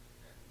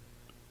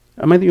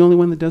 Am I the only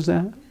one that does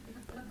that?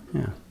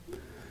 Yeah.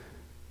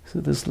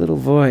 So this little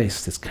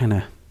voice that's kind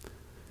of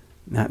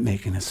not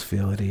making us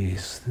feel at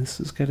ease, this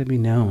has got to be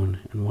known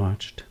and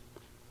watched.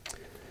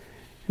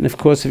 And of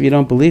course, if you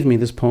don't believe me,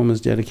 this poem is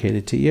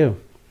dedicated to you.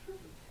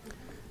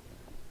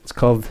 It's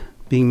called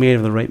Being Made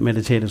of the Right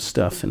Meditative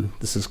Stuff, and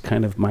this is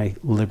kind of my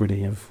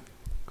liberty of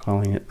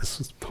calling it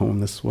this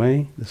poem this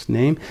way, this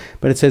name.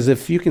 But it says,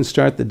 if you can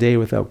start the day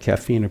without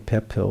caffeine or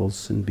pep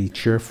pills and be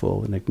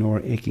cheerful and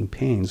ignore aching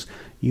pains,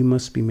 you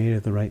must be made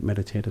of the right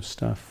meditative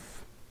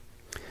stuff.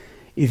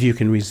 If you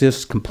can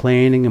resist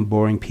complaining and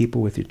boring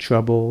people with your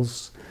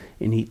troubles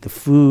and eat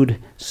the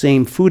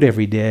same food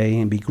every day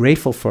and be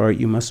grateful for it,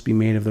 you must be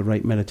made of the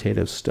right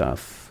meditative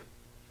stuff.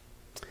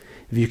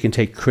 If you can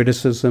take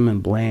criticism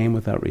and blame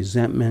without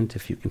resentment,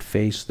 if you can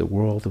face the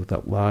world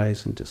without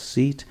lies and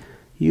deceit,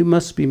 you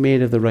must be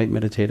made of the right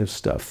meditative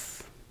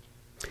stuff.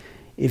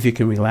 If you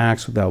can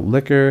relax without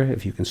liquor,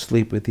 if you can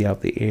sleep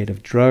without the aid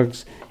of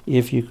drugs,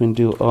 if you can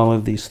do all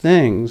of these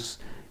things,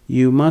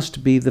 you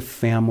must be the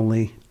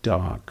family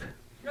dog.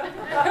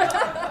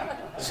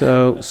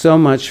 So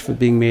much for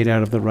being made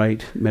out of the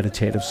right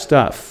meditative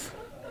stuff.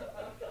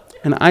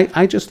 And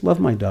I just love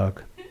my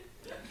dog.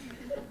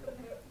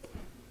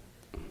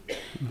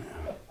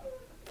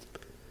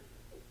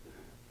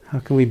 How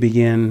can we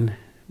begin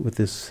with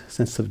this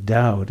sense of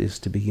doubt is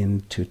to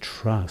begin to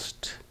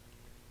trust.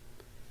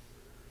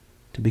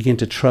 To begin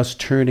to trust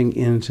turning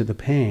into the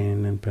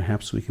pain, and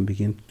perhaps we can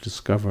begin to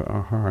discover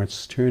our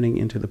hearts turning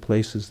into the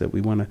places that we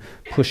want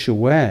to push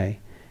away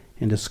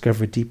and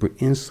discover deeper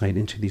insight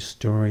into these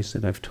stories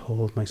that I've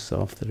told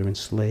myself that are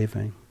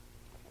enslaving.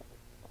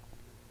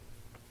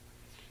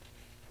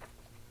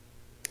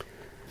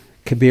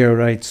 Kabir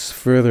writes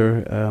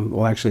further,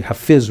 actually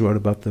Hafiz wrote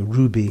about the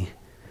ruby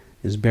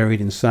is buried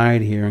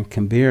inside here, and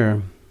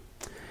Kabir,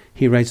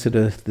 he writes that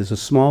there's a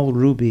small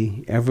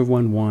ruby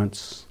everyone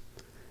wants,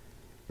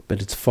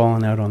 but it's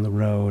fallen out on the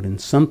road, and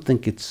some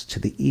think it's to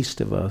the east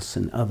of us,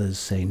 and others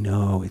say,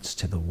 no, it's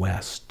to the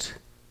west.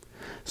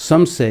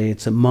 Some say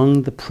it's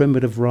among the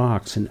primitive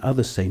rocks, and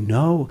others say,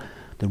 no,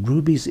 the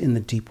ruby's in the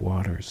deep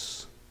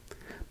waters.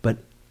 But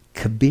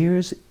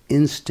Kabir's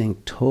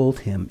instinct told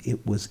him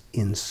it was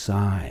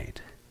inside,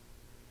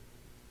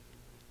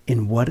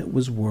 in what it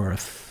was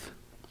worth,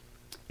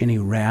 and he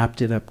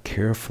wrapped it up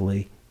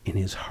carefully in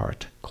his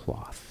heart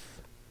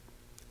cloth.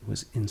 It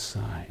was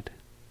inside.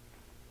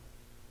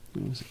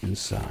 It was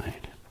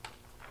inside.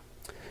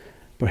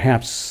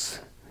 Perhaps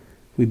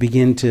we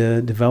begin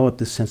to develop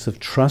this sense of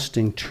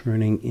trusting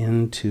turning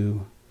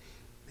into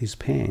these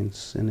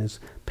pains. And as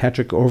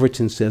Patrick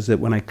Overton says, that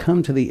when I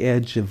come to the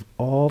edge of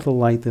all the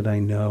light that I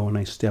know and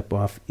I step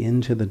off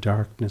into the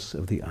darkness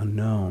of the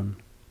unknown,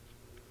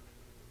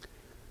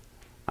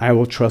 I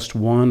will trust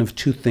one of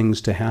two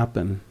things to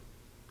happen: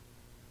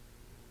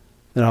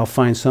 that I'll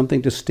find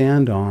something to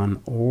stand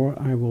on, or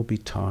I will be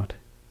taught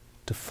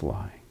to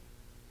fly.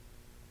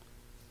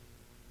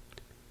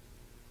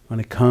 When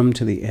I come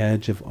to the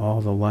edge of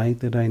all the light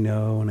that I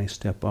know and I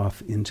step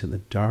off into the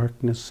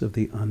darkness of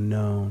the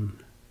unknown,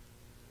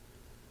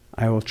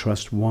 I will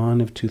trust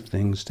one of two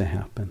things to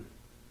happen.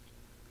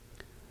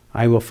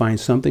 I will find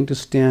something to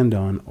stand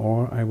on,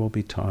 or I will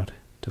be taught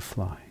to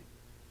fly.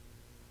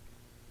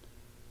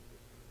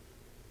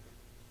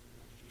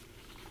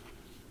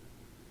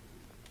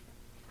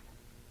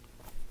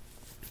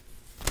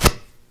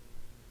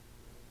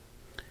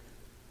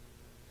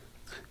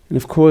 And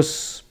of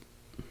course,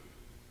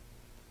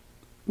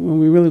 when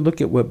we really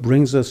look at what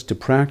brings us to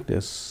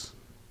practice,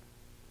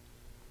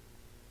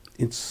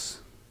 it's,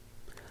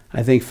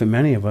 I think for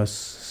many of us,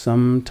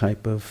 some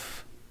type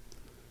of,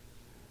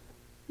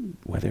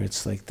 whether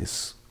it's like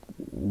this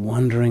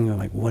wondering or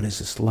like, what is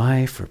this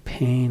life, or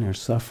pain or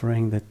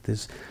suffering, that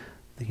there's,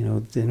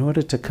 in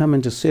order to come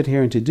and to sit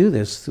here and to do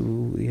this,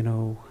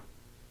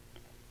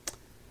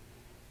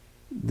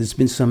 there's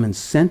been some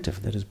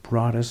incentive that has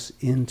brought us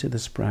into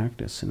this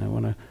practice. And I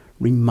want to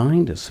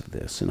remind us of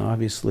this. And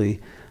obviously,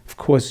 of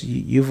course,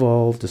 you've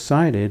all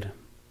decided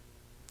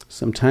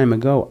some time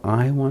ago,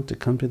 I want to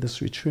come to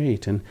this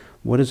retreat. And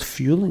what is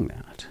fueling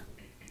that?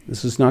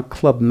 This is not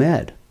Club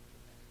Med.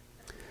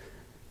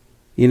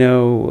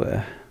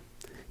 Yes,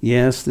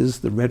 there's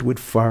the redwood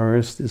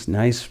forest, there's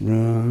nice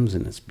rooms,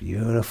 and it's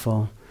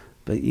beautiful.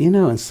 But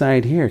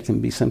inside here it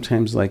can be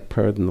sometimes, like,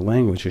 pardon the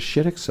language, a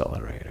shit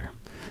accelerator.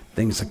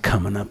 Things are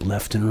coming up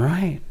left and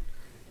right.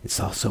 It's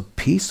also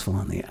peaceful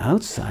on the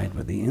outside,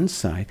 but the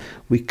inside,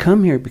 we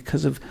come here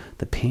because of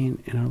the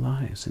pain in our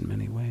lives in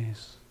many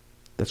ways.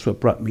 That's what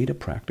brought me to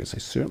practice.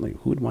 Who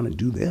would want to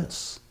do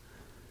this?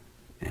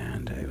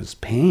 And it was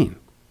pain,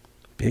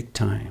 big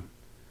time.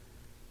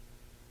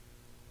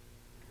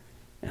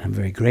 And I'm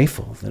very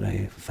grateful that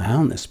I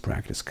found this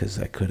practice, because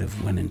I could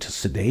have went into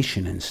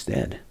sedation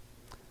instead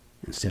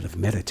of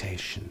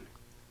meditation.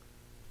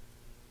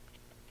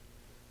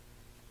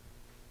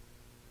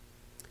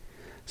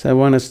 So I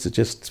want us to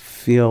just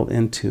feel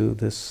into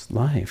this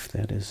life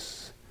that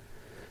is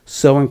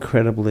so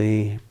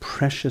incredibly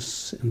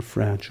precious and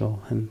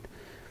fragile. And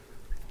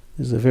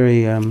there's a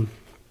very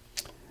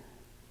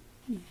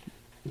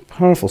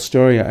powerful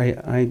story.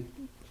 I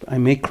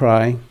may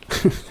cry.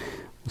 We'll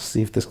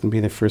see if this can be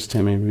the first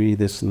time I read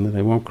this and that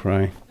I won't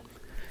cry.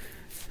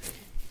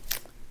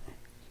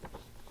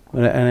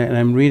 And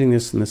I'm reading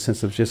this in the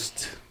sense of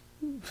just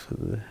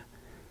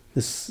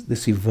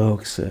this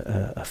evokes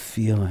a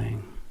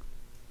feeling.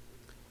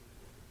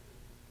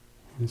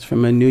 It's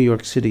from a New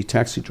York City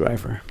taxi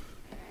driver.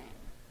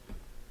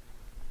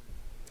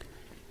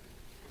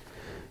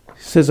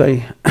 He says,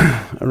 I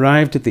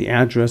arrived at the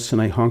address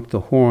and I honked the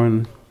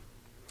horn.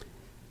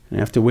 And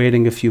after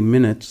waiting a few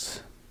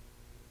minutes,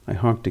 I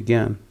honked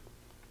again.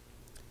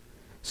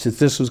 Since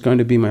this was going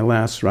to be my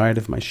last ride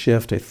of my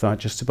shift, I thought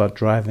just about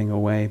driving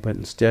away. But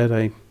instead,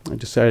 I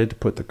decided to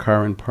put the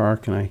car in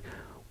park, and I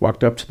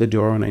walked up to the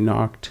door and I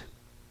knocked.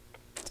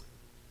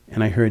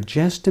 And I heard,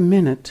 "Just a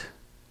minute."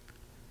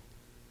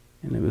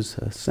 And it was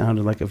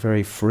sounded like a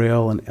very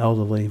frail and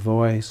elderly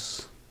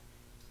voice.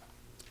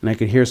 And I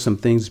could hear some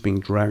things being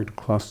dragged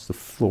across the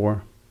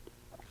floor.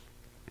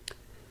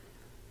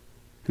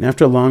 And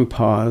after a long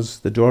pause,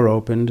 the door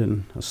opened,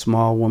 and a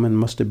small woman,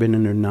 must have been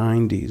in her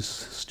 90s,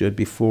 stood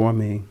before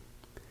me.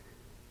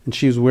 And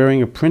she was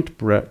wearing a print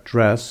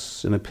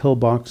dress and a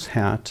pillbox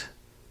hat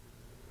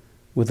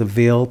with a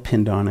veil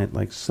pinned on it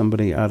like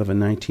somebody out of a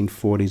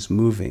 1940s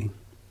movie.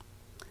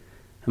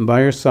 And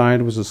by her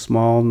side was a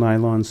small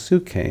nylon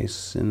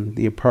suitcase, and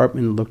the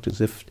apartment looked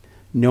as if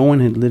no one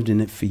had lived in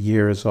it for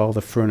years. All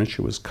the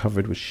furniture was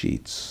covered with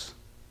sheets.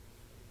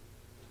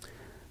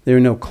 There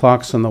were no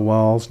clocks on the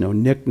walls, no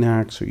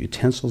knickknacks or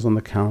utensils on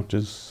the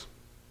counters.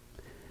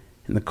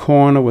 In the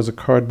corner was a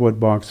cardboard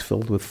box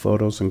filled with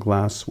photos and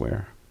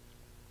glassware.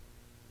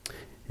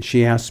 And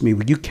she asked me,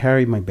 "Will you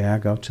carry my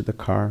bag out to the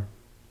car?"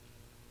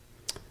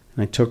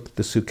 And I took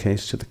the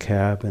suitcase to the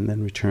cab and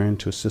then returned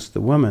to assist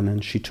the woman,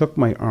 and she took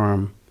my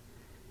arm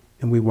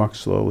and we walked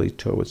slowly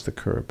towards the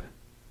curb.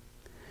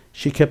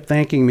 She kept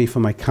thanking me for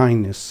my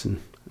kindness, and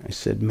I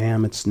said,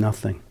 "Ma'am, it's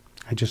nothing.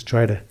 I just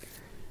try to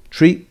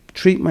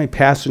treat my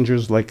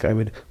passengers like I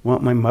would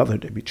want my mother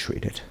to be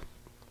treated."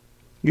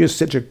 "You're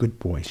such a good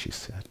boy," she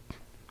said.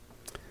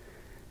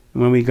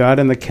 And when we got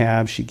in the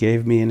cab, she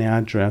gave me an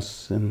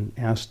address and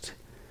asked,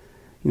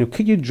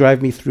 "Could you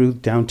drive me through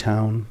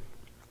downtown?"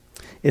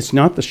 "It's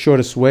not the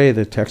shortest way,"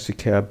 the taxi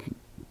cab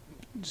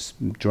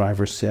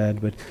driver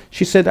said, but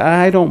she said,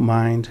 "I don't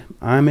mind.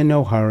 I'm in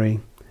no hurry.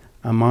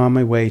 I'm on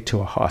my way to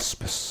a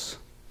hospice."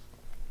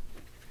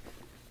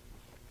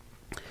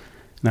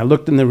 And I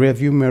looked in the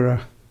rearview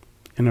mirror,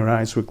 and her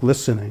eyes were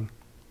glistening.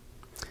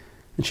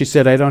 And she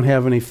said, "I don't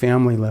have any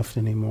family left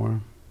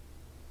anymore.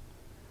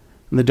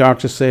 And the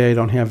doctors say I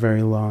don't have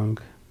very long."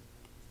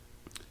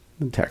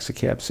 The taxi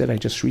cab said, "I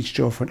just reached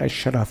over and I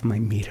shut off my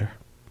meter."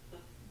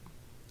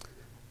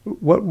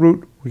 "What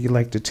route would you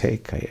like to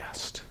take?" I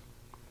asked.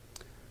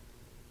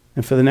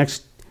 And for the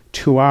next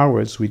 2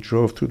 hours, we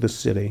drove through the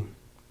city.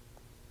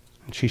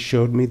 And she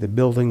showed me the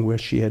building where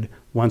she had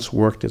once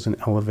worked as an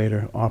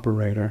elevator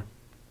operator.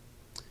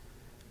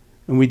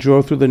 And we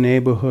drove through the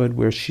neighborhood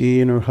where she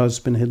and her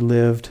husband had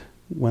lived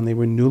when they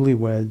were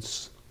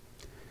newlyweds.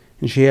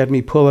 And she had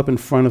me pull up in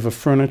front of a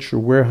furniture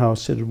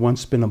warehouse that had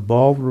once been a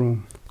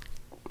ballroom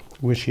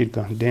where she had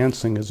gone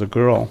dancing as a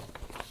girl.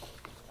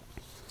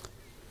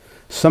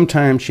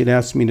 Sometimes she'd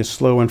ask me to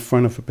slow in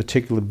front of a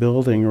particular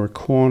building or a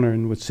corner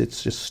and would sit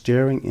just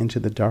staring into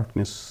the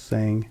darkness,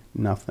 saying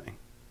nothing.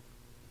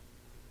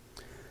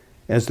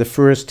 As the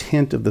first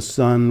hint of the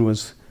sun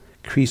was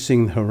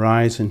creasing the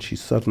horizon, she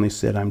suddenly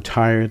said, "I'm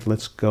tired,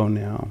 let's go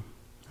now."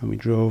 And we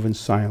drove in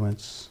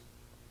silence.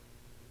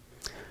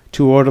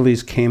 2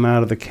 orderlies came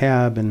out of the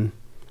cab, and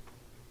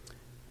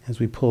as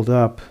we pulled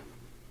up,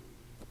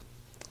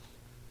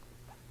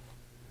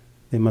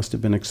 they must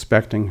have been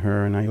expecting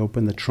her, and I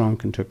opened the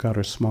trunk and took out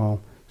her small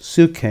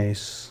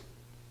suitcase.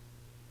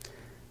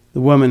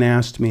 The woman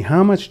asked me,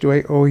 "How much do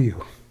I owe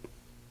you?"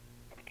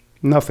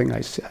 "Nothing,"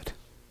 I said.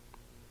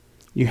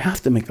 "You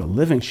have to make a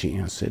living," she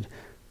answered.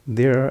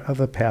 "There are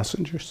other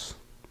passengers."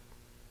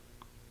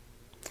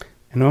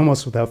 And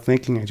almost without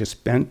thinking, I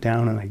just bent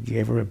down and I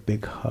gave her a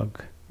big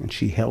hug, and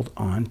she held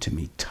on to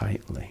me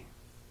tightly.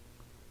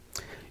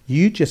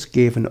 "You just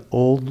gave an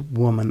old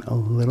woman a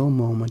little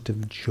moment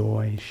of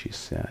joy," she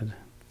said.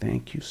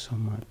 "Thank you so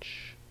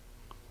much."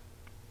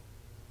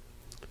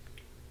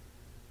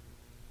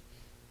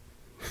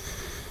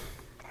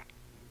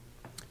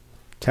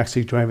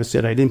 Taxi driver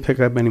said, I didn't pick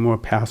up any more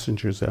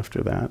passengers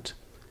after that.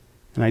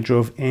 And I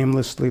drove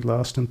aimlessly,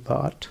 lost in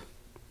thought.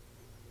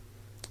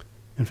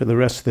 And for the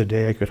rest of the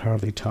day, I could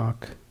hardly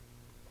talk.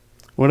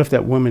 What if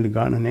that woman had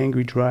gotten an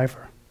angry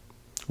driver,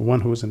 or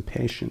one who was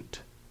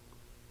impatient?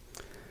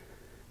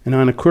 And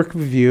on a quick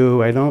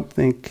review, I don't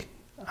think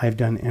I've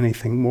done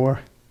anything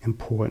more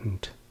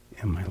important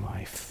in my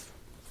life.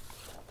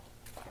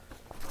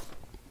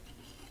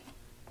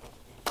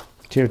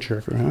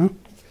 Tearjerker, huh?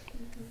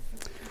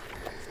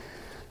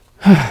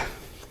 Yeah.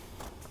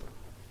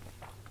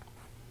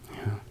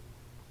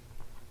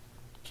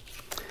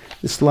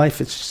 This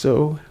life is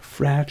so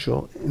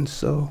fragile and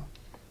so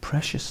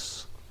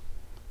precious.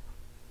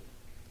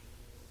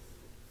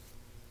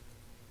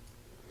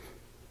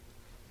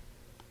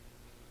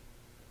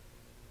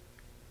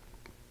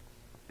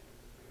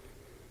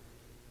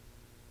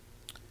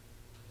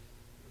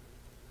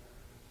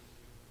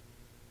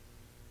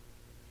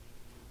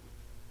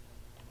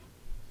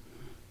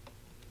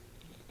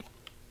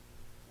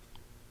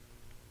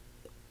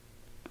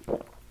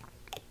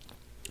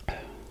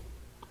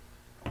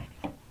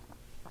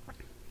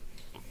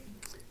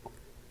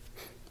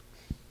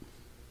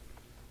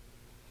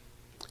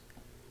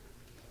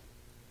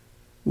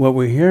 What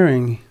we're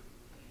hearing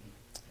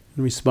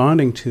and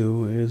responding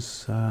to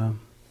is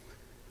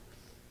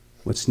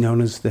what's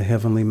known as the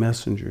heavenly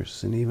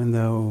messengers. And even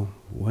though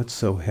what's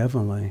so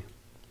heavenly,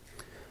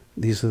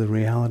 these are the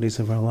realities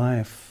of our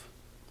life.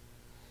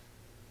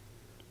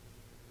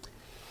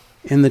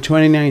 In the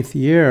 29th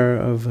year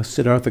of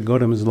Siddhartha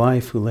Gautama's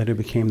life, who later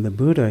became the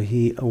Buddha,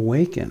 he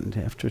awakened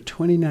after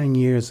 29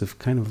 years of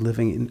kind of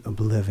living in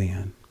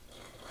oblivion.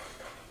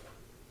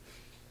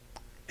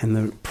 And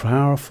the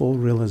powerful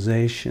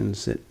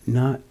realizations that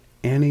not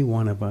any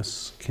one of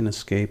us can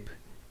escape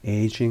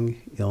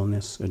aging,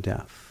 illness, or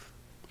death.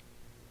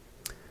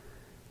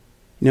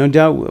 No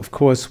doubt, of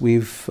course,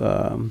 we've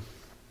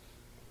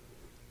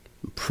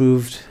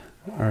improved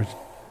our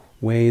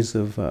ways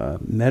of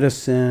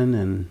medicine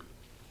and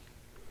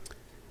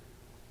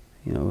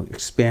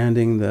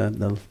expanding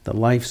the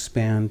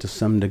lifespan to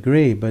some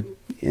degree, but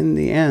in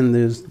the end,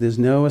 there's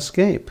no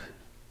escape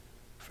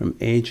from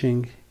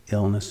aging,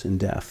 illness, and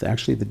death.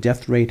 Actually, the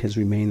death rate has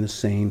remained the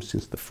same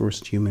since the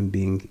first human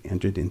being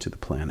entered into the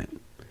planet,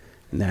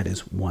 and that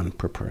is 1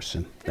 per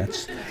person.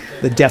 That's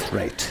the death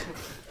rate.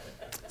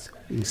 It's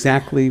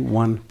exactly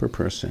 1 per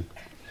person.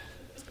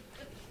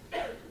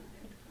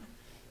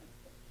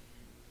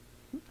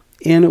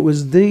 And it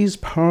was these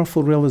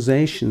powerful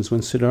realizations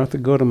when Siddhartha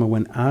Gautama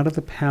went out of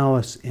the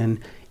palace and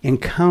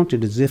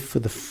encountered, as if for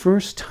the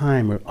first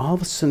time, or all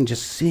of a sudden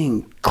just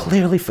seeing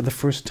clearly for the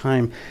first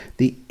time,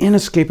 the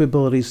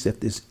inescapabilities that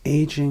this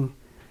aging,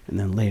 and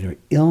then later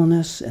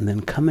illness, and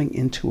then coming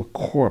into a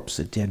corpse,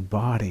 a dead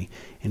body,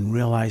 and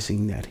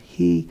realizing that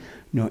he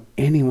nor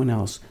anyone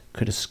else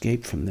could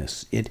escape from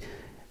this. It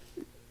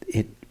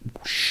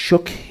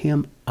shook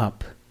him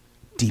up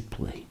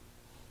deeply.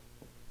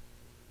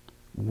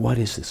 What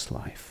is this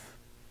life?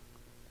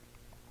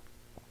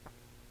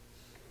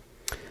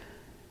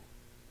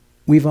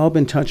 We've all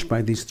been touched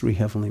by these 3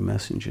 heavenly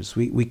messengers.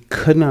 We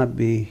could not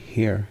be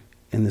here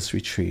in this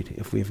retreat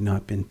if we have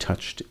not been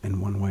touched in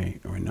one way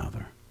or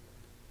another.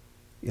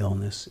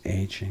 Illness,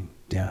 aging,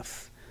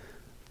 death,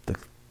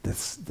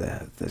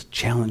 the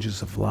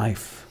challenges of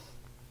life.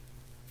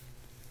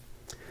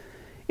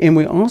 And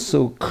we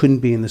also couldn't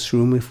be in this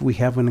room if we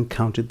haven't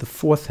encountered the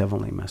 4th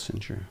heavenly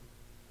messenger.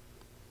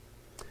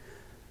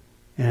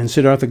 And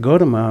Siddhartha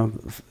Gautama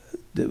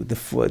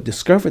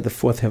discovered the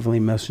 4th heavenly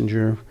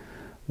messenger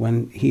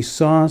when he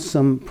saw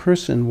some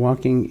person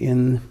walking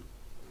in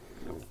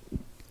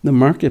the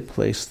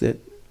marketplace that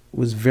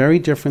was very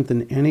different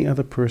than any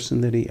other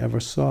person that he ever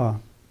saw.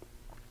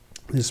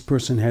 This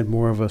person had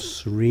more of a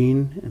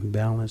serene and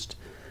balanced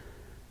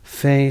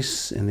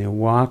face, and their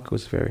walk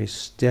was very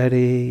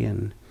steady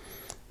and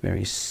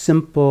very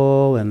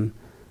simple. And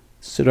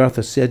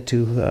Siddhartha said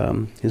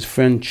to his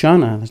friend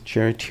Channa, the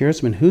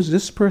charioteersman, "Who's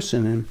this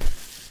person?" And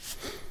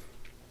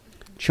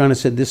Channa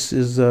said, "This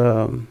is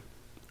a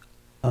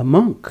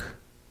monk,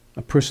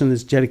 a person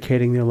that's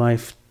dedicating their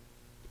life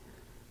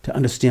to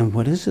understand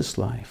what is this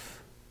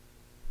life."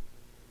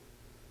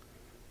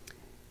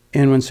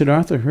 And when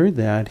Siddhartha heard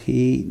that,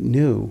 he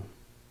knew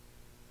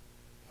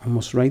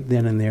almost right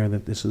then and there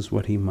that this is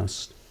what he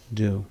must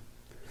do.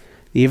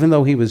 Even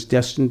though he was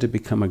destined to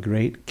become a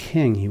great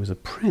king, he was a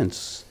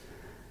prince,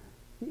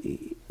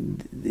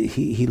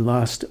 he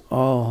lost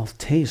all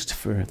taste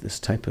for this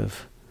type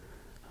of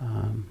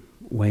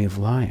way of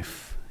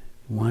life.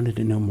 He wanted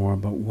to know more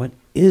about what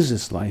is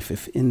this life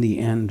if in the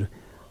end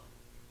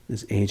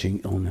there's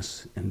aging,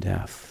 illness, and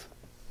death.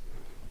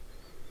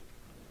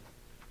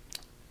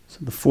 So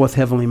the 4th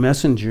heavenly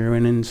messenger,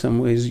 and in some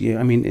ways,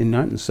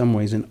 not in some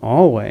ways, in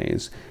all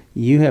ways,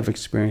 you have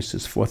experienced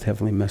this 4th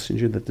heavenly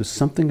messenger, that there's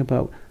something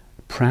about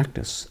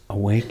practice,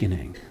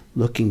 awakening,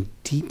 looking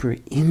deeper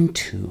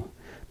into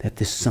that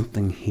there's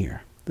something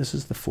here. This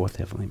is the 4th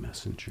heavenly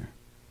messenger.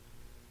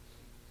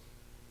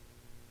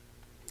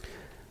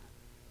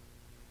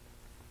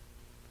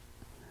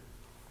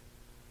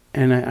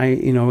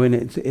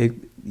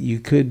 And you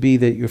could be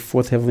that your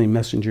fourth heavenly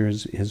messenger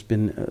has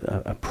been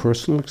a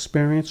personal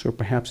experience, or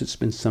perhaps it's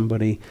been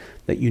somebody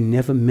that you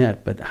never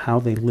met, but how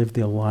they lived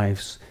their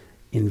lives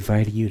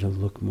invited you to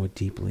look more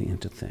deeply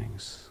into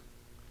things.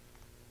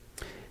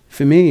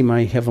 For me,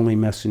 my heavenly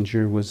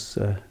messenger was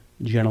a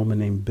gentleman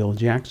named Bill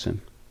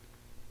Jackson.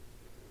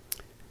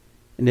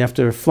 And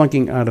after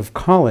flunking out of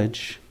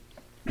college,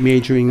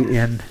 majoring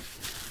in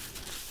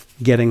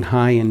getting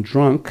high and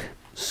drunk,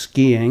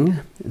 skiing,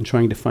 and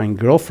trying to find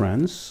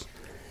girlfriends,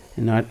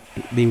 and not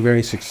being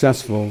very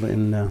successful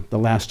in the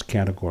last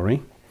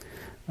category,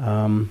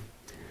 and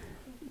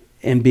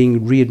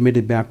being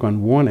readmitted back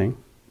on warning,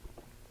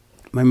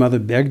 my mother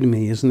begged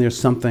me, isn't there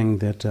something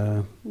that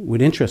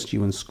would interest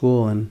you in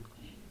school?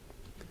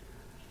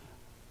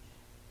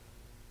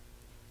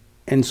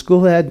 And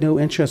school had no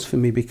interest for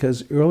me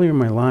because earlier in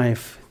my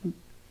life,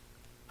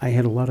 I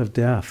had a lot of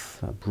death,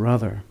 a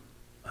brother,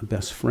 a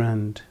best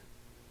friend,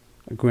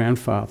 a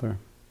grandfather,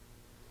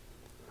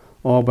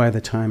 all by the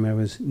time I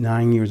was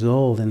 9 years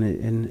old, and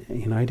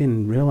I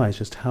didn't realize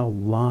just how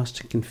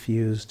lost and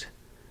confused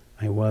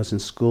I was,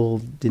 and school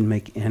didn't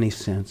make any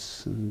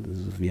sense. And there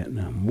was the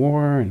Vietnam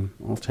War and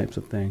all types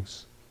of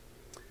things.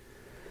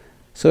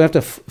 So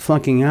after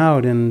flunking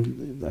out,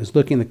 and I was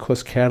looking at the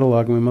course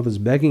catalog, and my mother's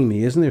begging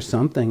me, isn't there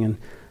something? And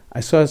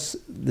I saw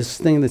this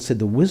thing that said,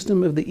 the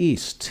wisdom of the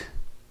East,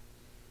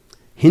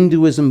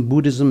 Hinduism,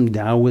 Buddhism,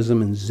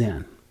 Taoism, and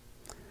Zen.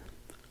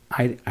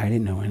 I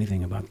didn't know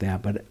anything about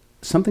that, but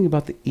something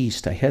about the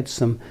East. I had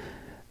some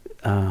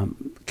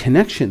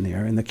connection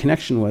there, and the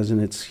connection was,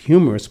 and it's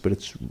humorous,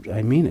 but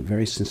I mean it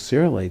very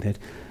sincerely, that,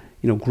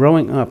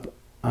 growing up,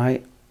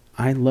 I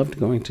loved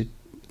going to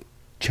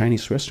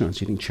Chinese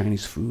restaurants, eating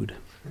Chinese food.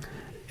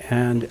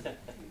 And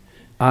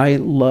I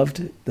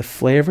loved the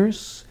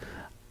flavors.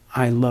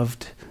 I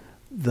loved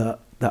the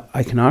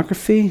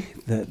iconography,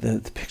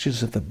 the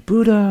pictures of the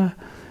Buddha.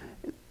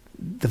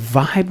 The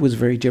vibe was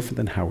very different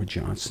than Howard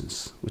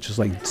Johnson's, which is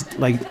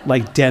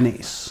like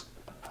Denny's.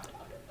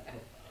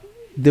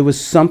 There was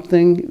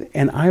something,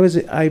 and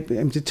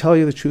to tell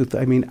you the truth,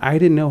 I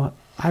didn't know,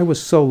 I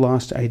was so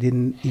lost, I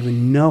didn't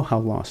even know how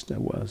lost I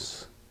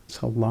was. That's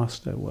how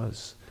lost I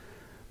was.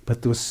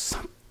 But there was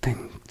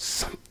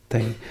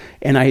something,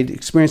 and I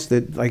experienced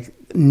that,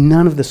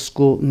 none of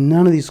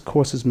these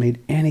courses made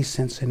any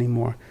sense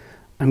anymore.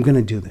 I'm going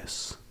to do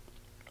this.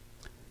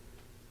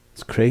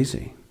 It's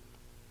crazy.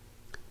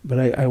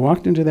 But I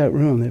walked into that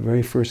room that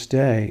very first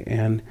day,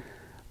 and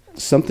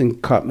something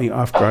caught me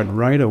off guard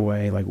right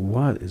away,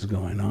 what is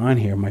going on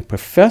here? My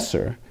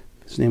professor,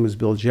 his name was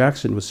Bill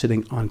Jackson, was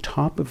sitting on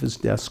top of his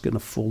desk in a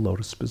full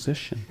lotus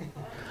position.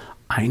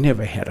 I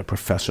never had a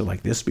professor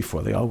like this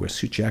before. They all wear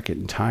suit jacket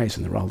and ties,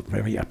 and they're all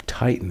very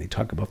uptight, and they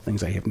talk about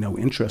things I have no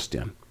interest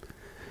in.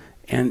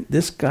 And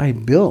this guy,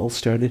 Bill,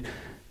 started,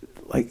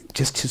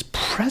 just his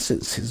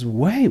presence, his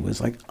way was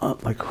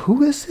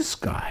who is this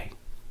guy?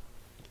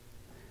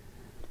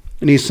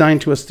 And he assigned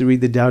to us to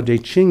read the Tao Te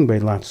Ching by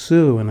Lao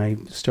Tzu, and I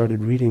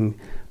started reading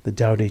the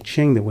Tao Te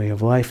Ching, the way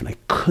of life, and I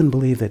couldn't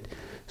believe that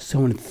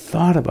someone had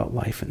thought about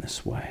life in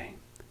this way.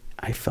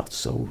 I felt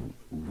so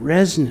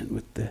resonant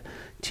with the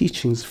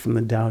teachings from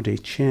the Tao Te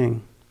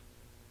Ching.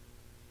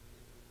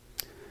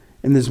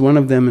 And there's one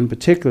of them in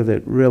particular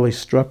that really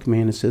struck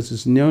me, and it says,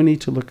 there's no need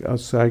to look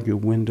outside your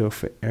window,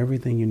 for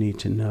everything you need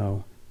to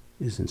know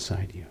is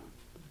inside you.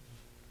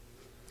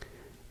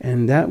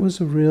 And that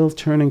was a real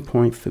turning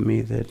point for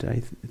me, that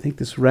I think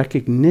this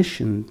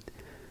recognition,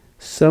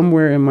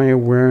 somewhere in my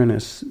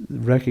awareness,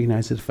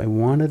 recognized that if I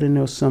wanted to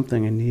know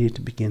something, I needed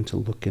to begin to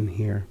look in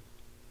here.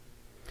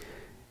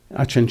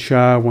 Ajahn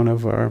Chah, one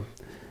of our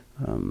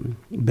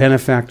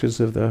benefactors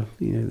of the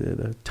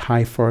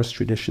Thai forest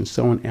tradition,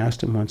 someone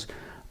asked him once,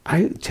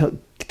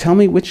 tell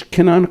me which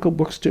canonical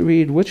books to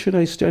read, what should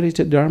I study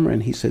to Dharma?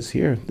 And he says,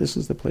 here, this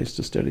is the place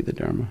to study the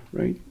Dharma,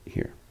 right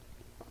here.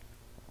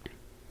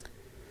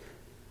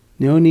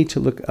 No need to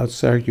look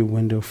outside your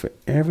window, for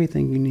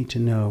everything you need to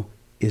know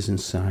is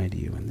inside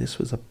you. And this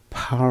was a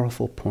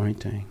powerful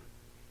pointing.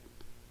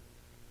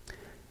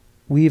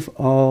 We've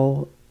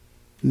all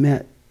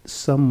met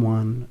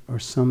someone or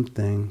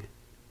something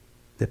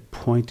that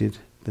pointed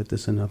that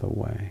there's another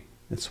way.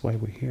 That's why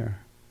we're here.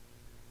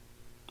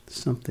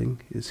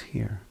 Something is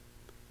here.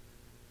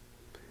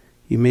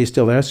 You may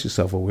still ask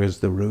yourself, well, where's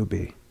the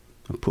ruby?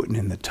 I'm putting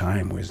in the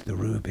time, where's the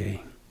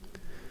ruby?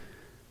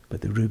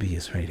 But the ruby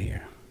is right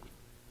here.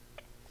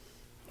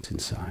 It's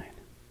inside.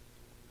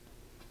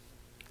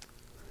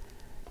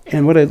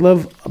 And what I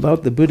love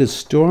about the Buddha's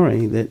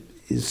story that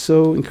is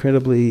so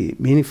incredibly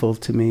meaningful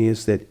to me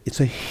is that it's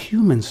a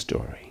human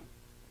story.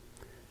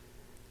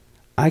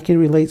 I can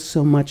relate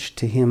so much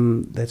to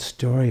him, that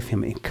story of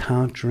him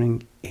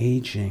encountering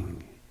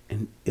aging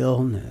and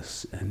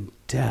illness and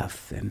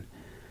death, and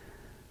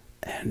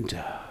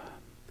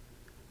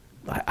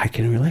I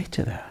can relate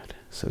to that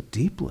so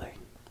deeply.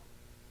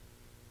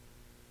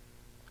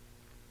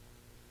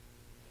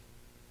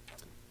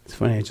 It's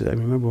funny, I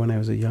remember when I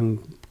was a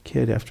young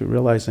kid, after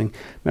realizing,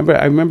 I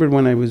remembered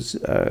when I was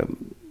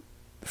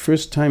The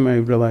first time I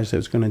realized I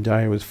was going to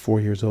die, I was 4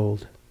 years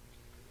old.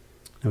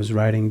 I was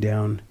riding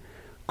down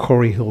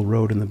Corey Hill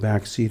Road in the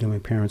back seat of my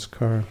parents'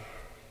 car.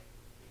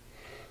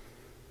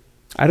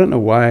 I don't know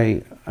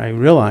why I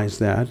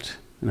realized that,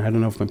 and I don't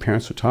know if my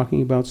parents were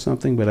talking about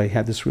something, but I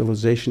had this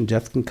realization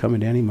death can come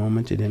at any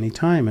moment, at any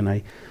time. And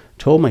I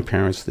told my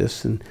parents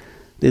this, and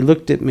they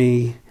looked at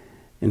me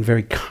and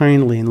very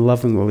kindly and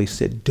lovingly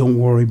said, "Don't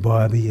worry,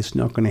 Bobby, it's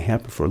not going to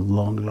happen for a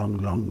long, long,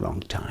 long, long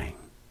time."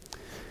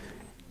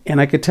 And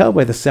I could tell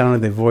by the sound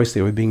of their voice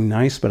they were being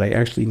nice, but I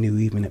actually knew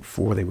even at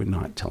 4 they were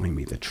not telling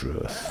me the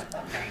truth.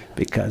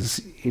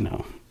 Because,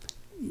 you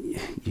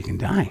can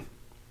die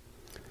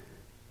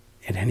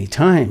at any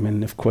time.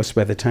 And of course,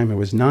 by the time I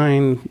was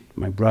 9,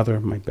 my brother,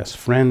 my best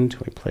friend,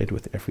 who I played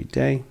with every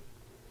day,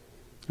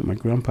 and my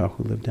grandpa,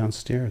 who lived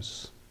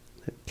downstairs,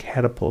 that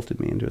catapulted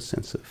me into a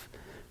sense of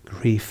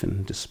grief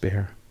and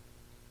despair.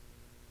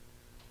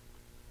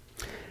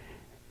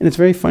 And it's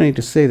very funny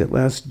to say that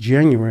last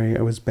January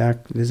I was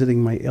back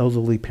visiting my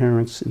elderly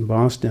parents in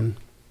Boston.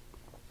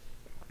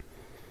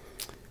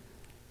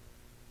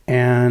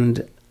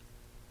 And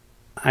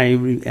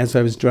as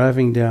I was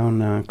driving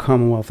down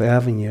Commonwealth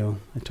Avenue,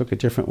 I took a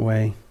different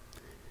way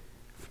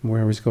from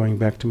where I was going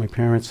back to my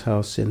parents'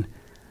 house, and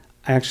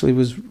I actually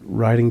was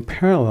riding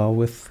parallel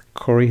with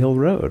Corey Hill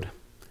Road.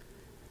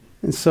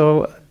 And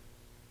so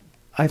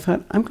I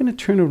thought, I'm going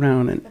to turn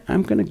around and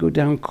I'm going to go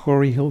down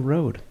Corey Hill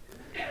Road.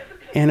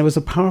 And it was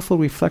a powerful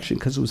reflection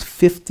because it was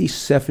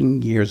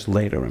 57 years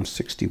later. I'm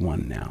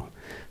 61 now.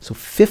 So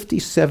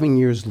 57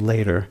 years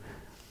later,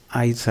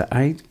 I said,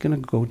 I'm going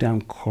to go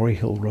down Corey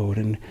Hill Road.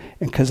 And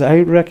because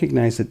I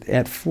recognized that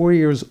at 4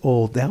 years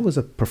old, that was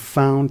a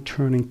profound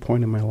turning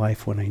point in my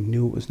life when I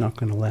knew it was not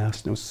going to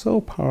last. And it was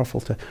so powerful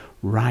to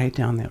ride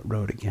down that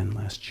road again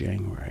last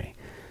January,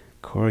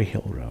 Corey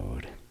Hill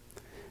Road.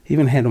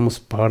 Even had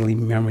almost bodily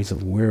memories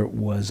of where it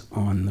was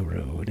on the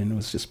road. And it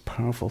was just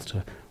powerful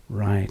to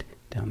ride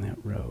down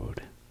that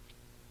road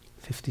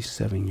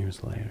 57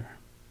 years later.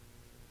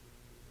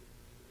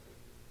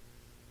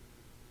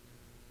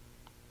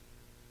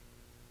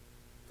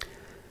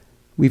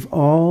 We've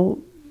all,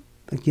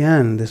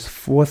 again, this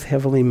fourth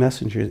heavenly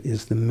messenger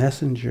is the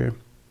messenger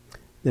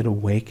that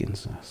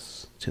awakens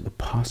us to the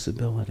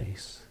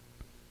possibilities.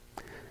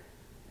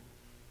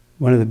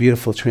 One of the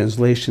beautiful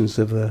translations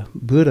of the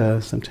Buddha,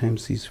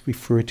 sometimes he's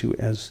referred to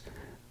as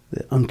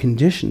the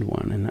unconditioned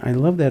one. And I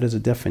love that as a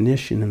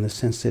definition in the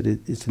sense that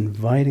it's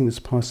inviting this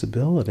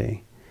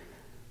possibility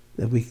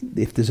that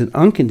if there's an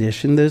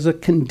unconditioned, there's a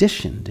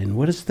conditioned. And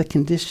what is the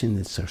conditioned?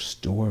 It's our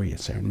story,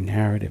 it's our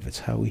narrative,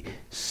 it's how we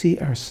see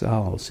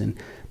ourselves. And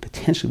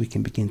potentially we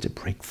can begin to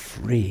break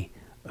free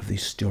of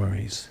these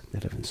stories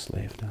that have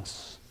enslaved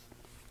us.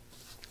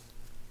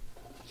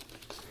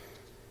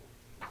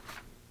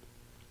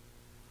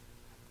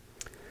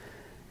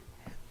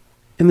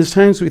 And there's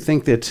times we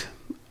think that,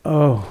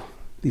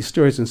 these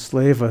stories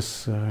enslave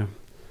us.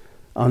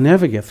 I'll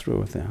never get through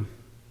with them.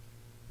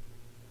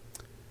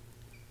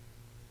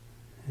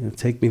 It'll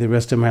take me the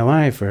rest of my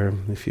life, or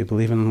if you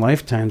believe in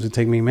lifetimes, it'll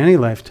take me many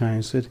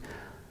lifetimes. But,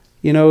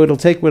 it'll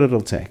take what it'll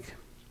take.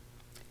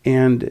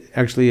 And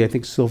actually, I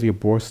think Sylvia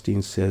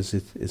Boorstein says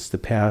it's the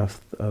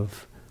path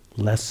of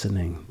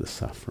lessening the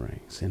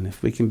sufferings. And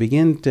if we can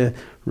begin to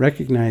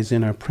recognize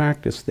in our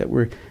practice that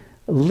we're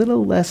a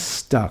little less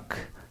stuck,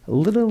 a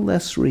little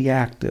less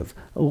reactive,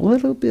 a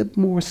little bit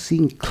more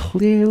seeing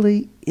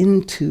clearly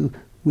into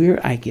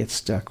where I get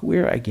stuck,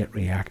 where I get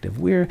reactive,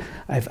 where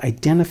I've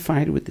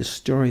identified with this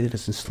story that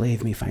has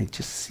enslaved me. If I'm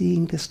just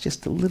seeing this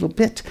just a little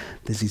bit,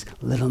 there's these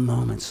little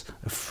moments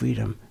of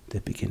freedom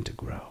that begin to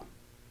grow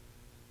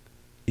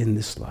in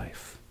this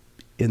life,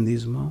 in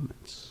these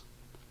moments.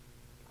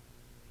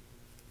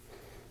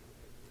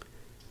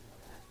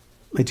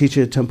 My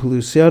teacher, Tampulu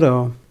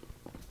Sayadaw,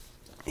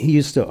 he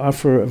used to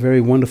offer a very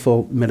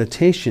wonderful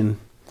meditation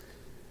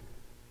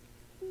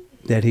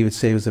that he would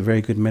say was a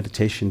very good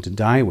meditation to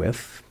die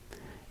with.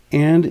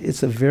 And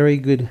it's a very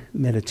good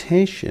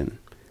meditation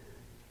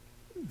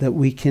that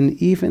we can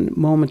even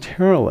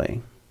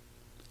momentarily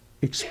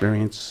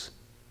experience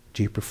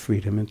deeper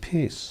freedom and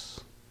peace.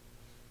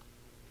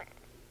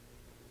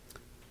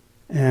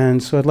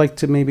 And so I'd like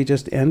to maybe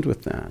just end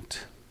with that.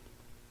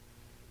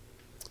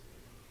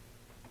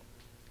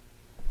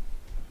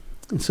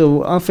 And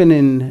so often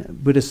in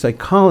Buddhist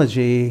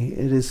psychology,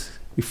 it is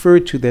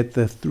referred to that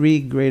the three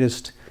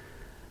greatest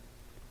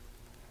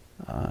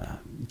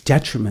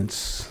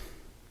detriments,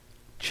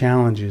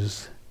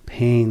 challenges,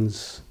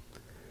 pains,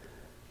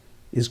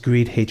 is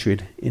greed,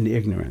 hatred, and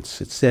ignorance.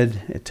 It's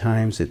said at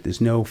times that there's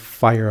no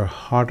fire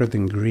hotter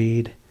than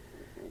greed,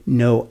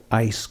 no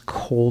ice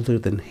colder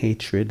than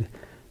hatred,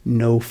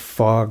 no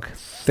fog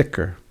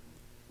thicker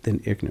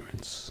than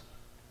ignorance.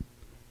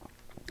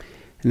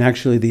 And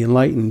actually the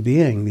enlightened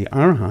being, the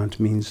Arahant,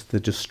 means the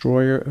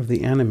destroyer of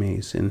the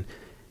enemies. And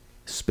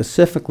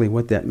specifically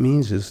what that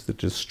means is the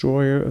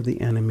destroyer of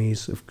the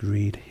enemies of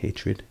greed,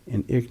 hatred,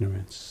 and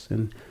ignorance.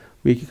 And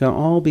we can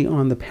all be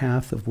on the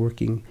path of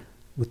working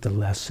with the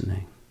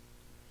lessening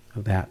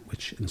of that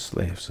which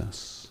enslaves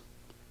us.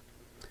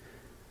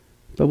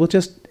 But we'll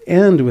just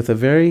end with a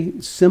very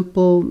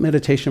simple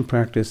meditation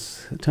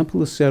practice.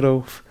 Temple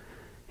Lucero,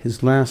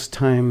 his last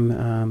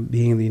time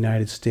being in the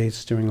United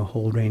States during a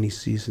whole rainy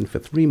season for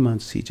 3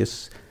 months, he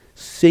just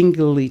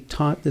singularly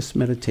taught this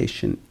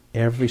meditation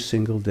every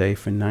single day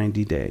for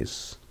 90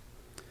 days.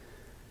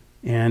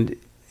 And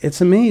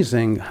it's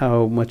amazing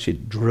how much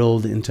it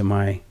drilled into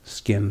my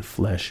skin,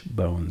 flesh,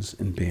 bones,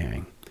 and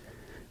being.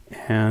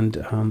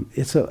 And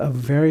it's a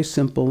very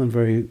simple and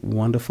very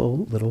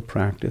wonderful little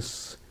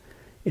practice.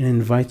 It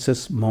invites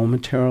us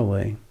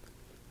momentarily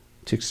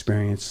to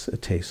experience a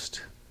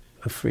taste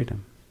of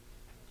freedom.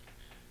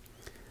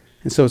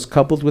 And so it's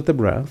coupled with the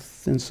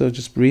breath. And so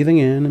just breathing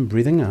in and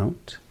breathing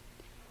out.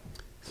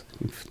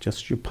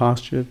 Just your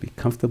posture, be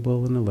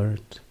comfortable and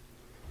alert.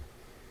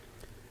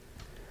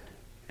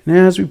 And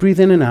as we breathe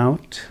in and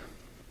out,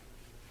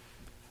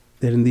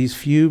 that in these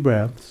few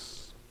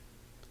breaths,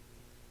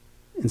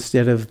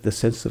 instead of the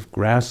sense of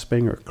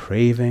grasping or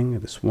craving or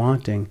this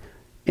wanting,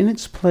 in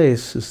its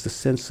place is the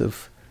sense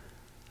of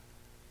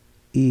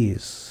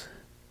ease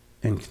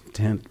and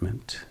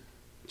contentment,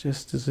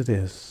 just as it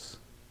is.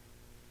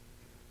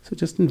 So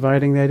just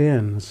inviting that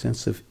in, a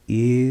sense of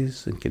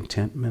ease and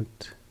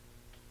contentment,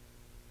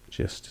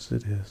 just as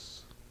it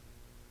is.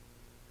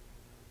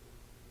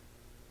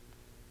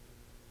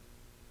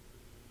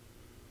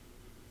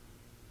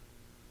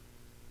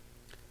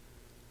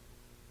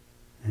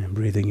 And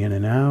breathing in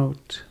and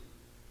out,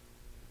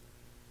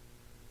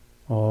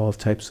 all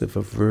types of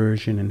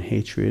aversion and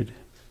hatred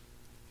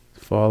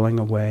falling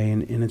away,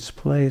 and in its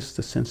place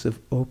the sense of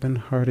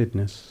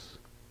open-heartedness,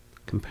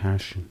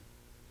 compassion.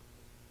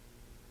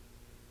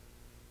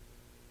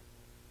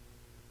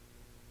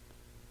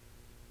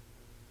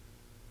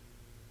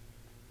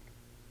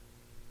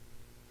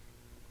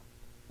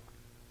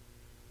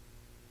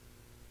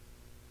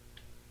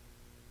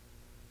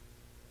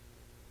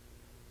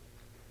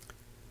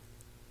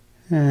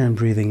 And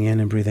breathing in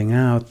and breathing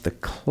out, the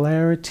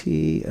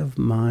clarity of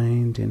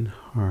mind and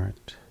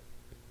heart.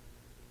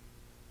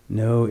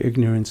 No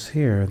ignorance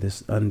here,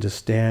 this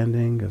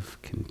understanding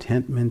of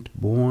contentment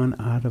born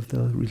out of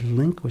the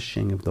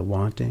relinquishing of the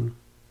wanting,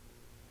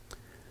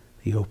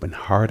 the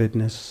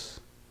open-heartedness,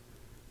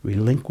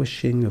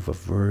 relinquishing of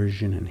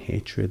aversion and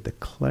hatred, the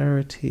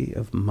clarity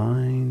of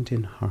mind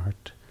and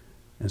heart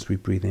as we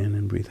breathe in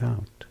and breathe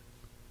out.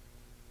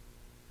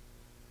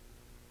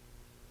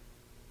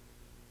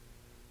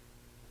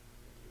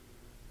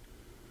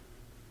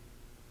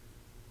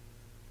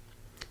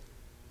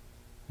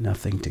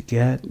 Nothing to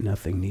get,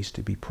 nothing needs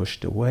to be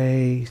pushed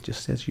away.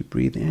 Just as you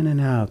breathe in and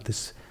out,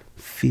 this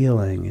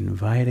feeling,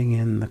 inviting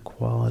in the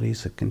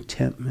qualities of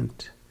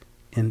contentment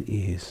and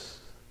ease,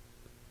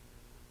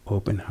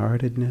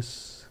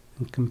 open-heartedness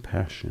and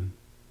compassion,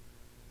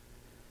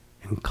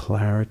 and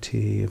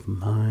clarity of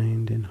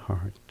mind and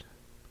heart.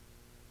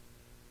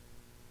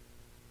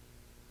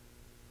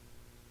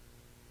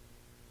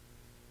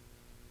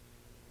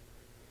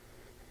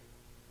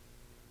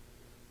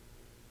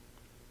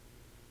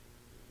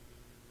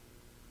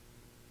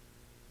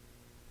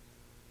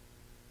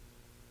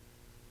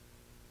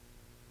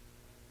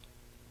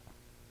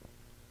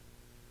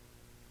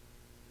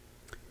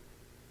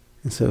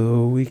 And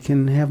so we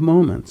can have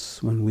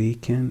moments when we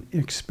can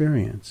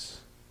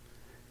experience.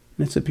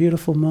 And it's a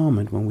beautiful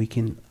moment when we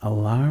can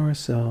allow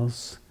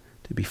ourselves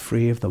to be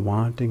free of the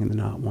wanting and the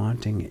not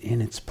wanting, and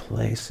in its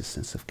place a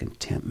sense of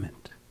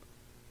contentment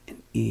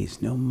and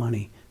ease. No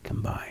money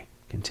can buy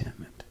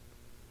contentment.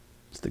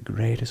 It's the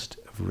greatest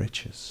of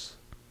riches.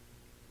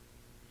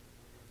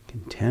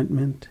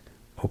 Contentment,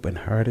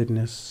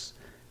 open-heartedness,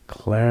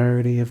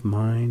 clarity of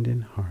mind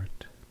and heart.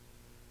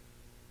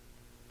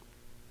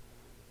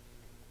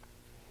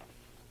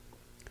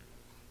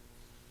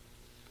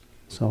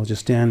 So I'll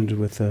just end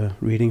with a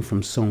reading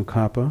from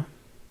Tsongkhapa.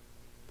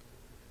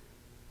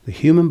 The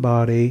human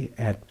body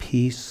at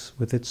peace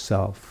with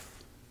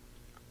itself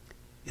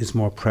is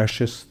more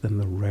precious than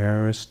the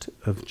rarest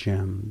of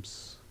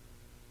gems.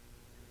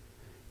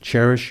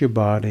 Cherish your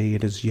body,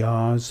 it is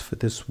yours for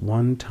this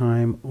one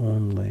time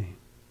only.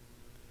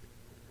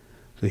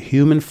 The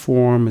human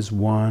form is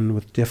one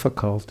with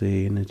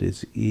difficulty, and it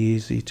is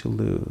easy to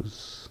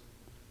lose.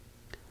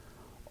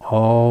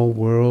 All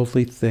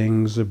worldly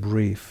things are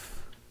brief,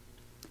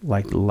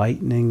 like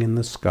lightning in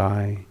the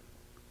sky.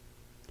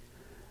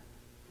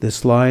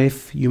 This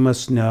life, you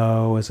must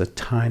know, is a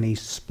tiny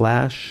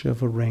splash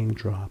of a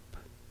raindrop,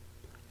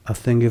 a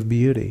thing of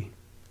beauty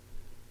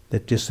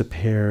that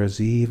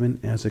disappears even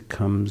as it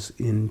comes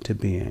into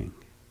being.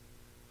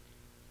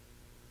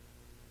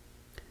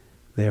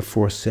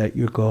 Therefore, set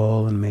your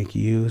goal and make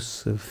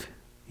use of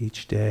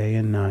each day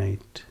and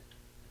night.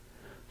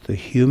 The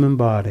human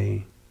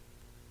body,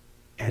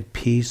 at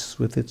peace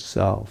with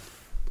itself,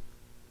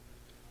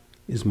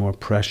 is more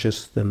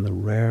precious than the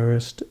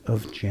rarest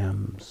of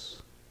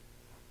gems.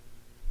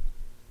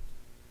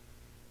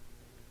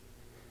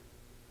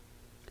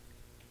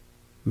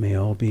 May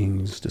all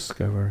beings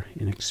discover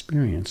and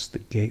experience the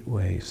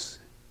gateways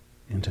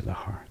into the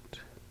heart.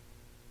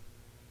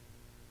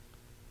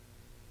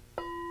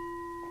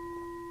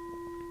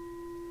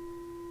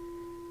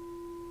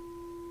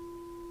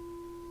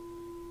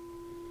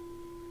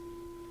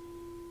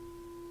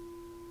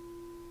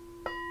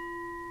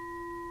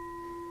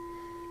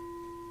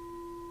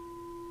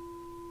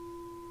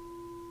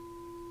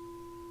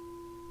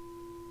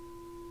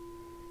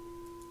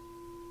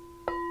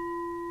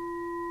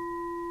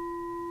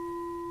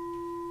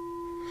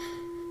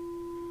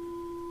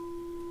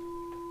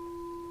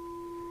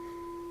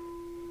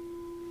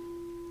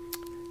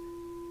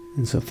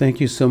 And so thank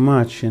you so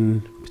much,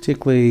 and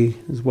particularly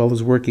as well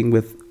as working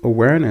with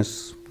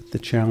awareness, with the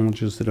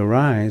challenges that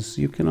arise,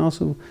 you can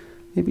also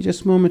maybe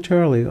just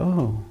momentarily,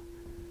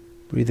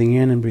 breathing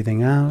in and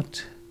breathing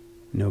out,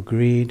 no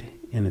greed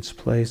in its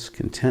place,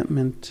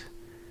 contentment,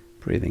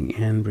 breathing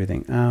in,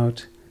 breathing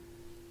out,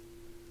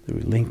 the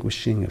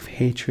relinquishing of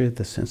hatred,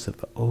 the sense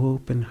of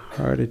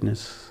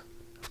open-heartedness,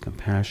 of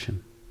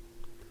compassion.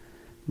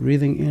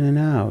 Breathing in and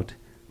out,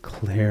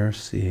 clear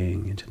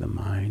seeing into the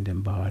mind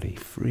and body,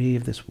 free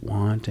of this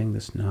wanting,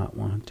 this not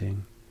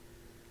wanting,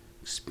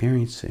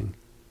 experiencing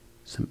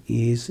some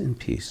ease and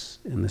peace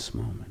in this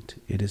moment.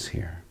 It is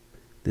here.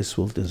 This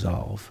will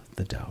dissolve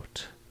the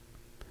doubt.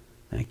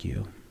 Thank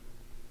you.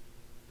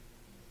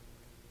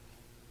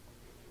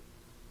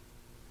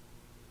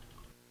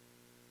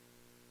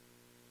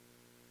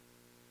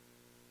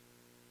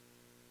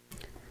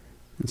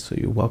 And so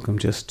you're welcome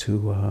just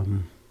to,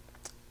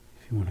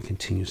 if you want to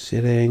continue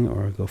sitting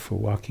or go for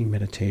walking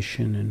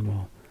meditation, and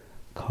we'll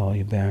call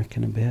you back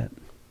in a bit.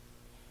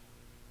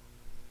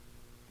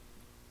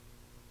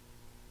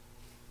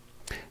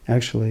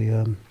 Actually,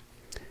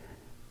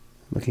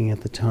 looking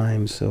at the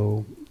time,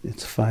 so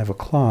it's 5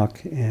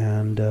 o'clock,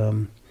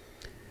 and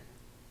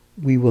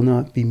we will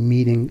not be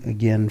meeting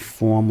again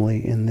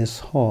formally in this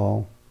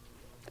hall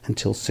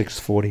until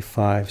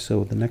 6:45.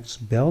 So the next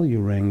bell you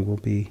ring will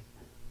be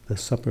the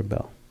supper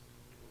bell.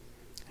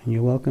 And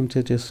you're welcome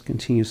to just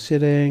continue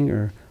sitting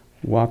or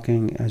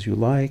walking as you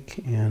like,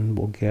 and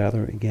we'll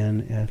gather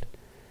again at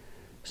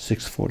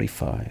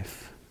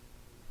 6:45.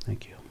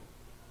 Thank you.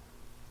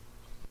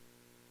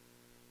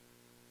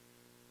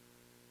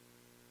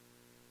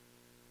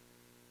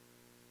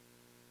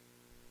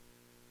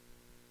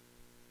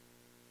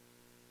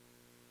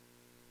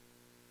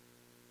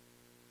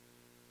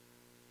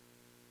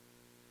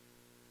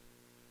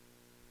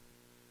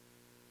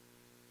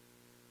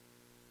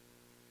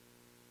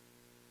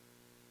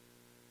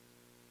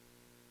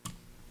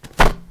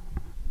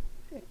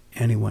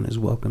 Anyone is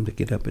welcome to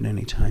get up at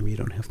any time. You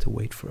don't have to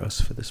wait for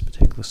us for this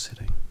particular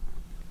sitting.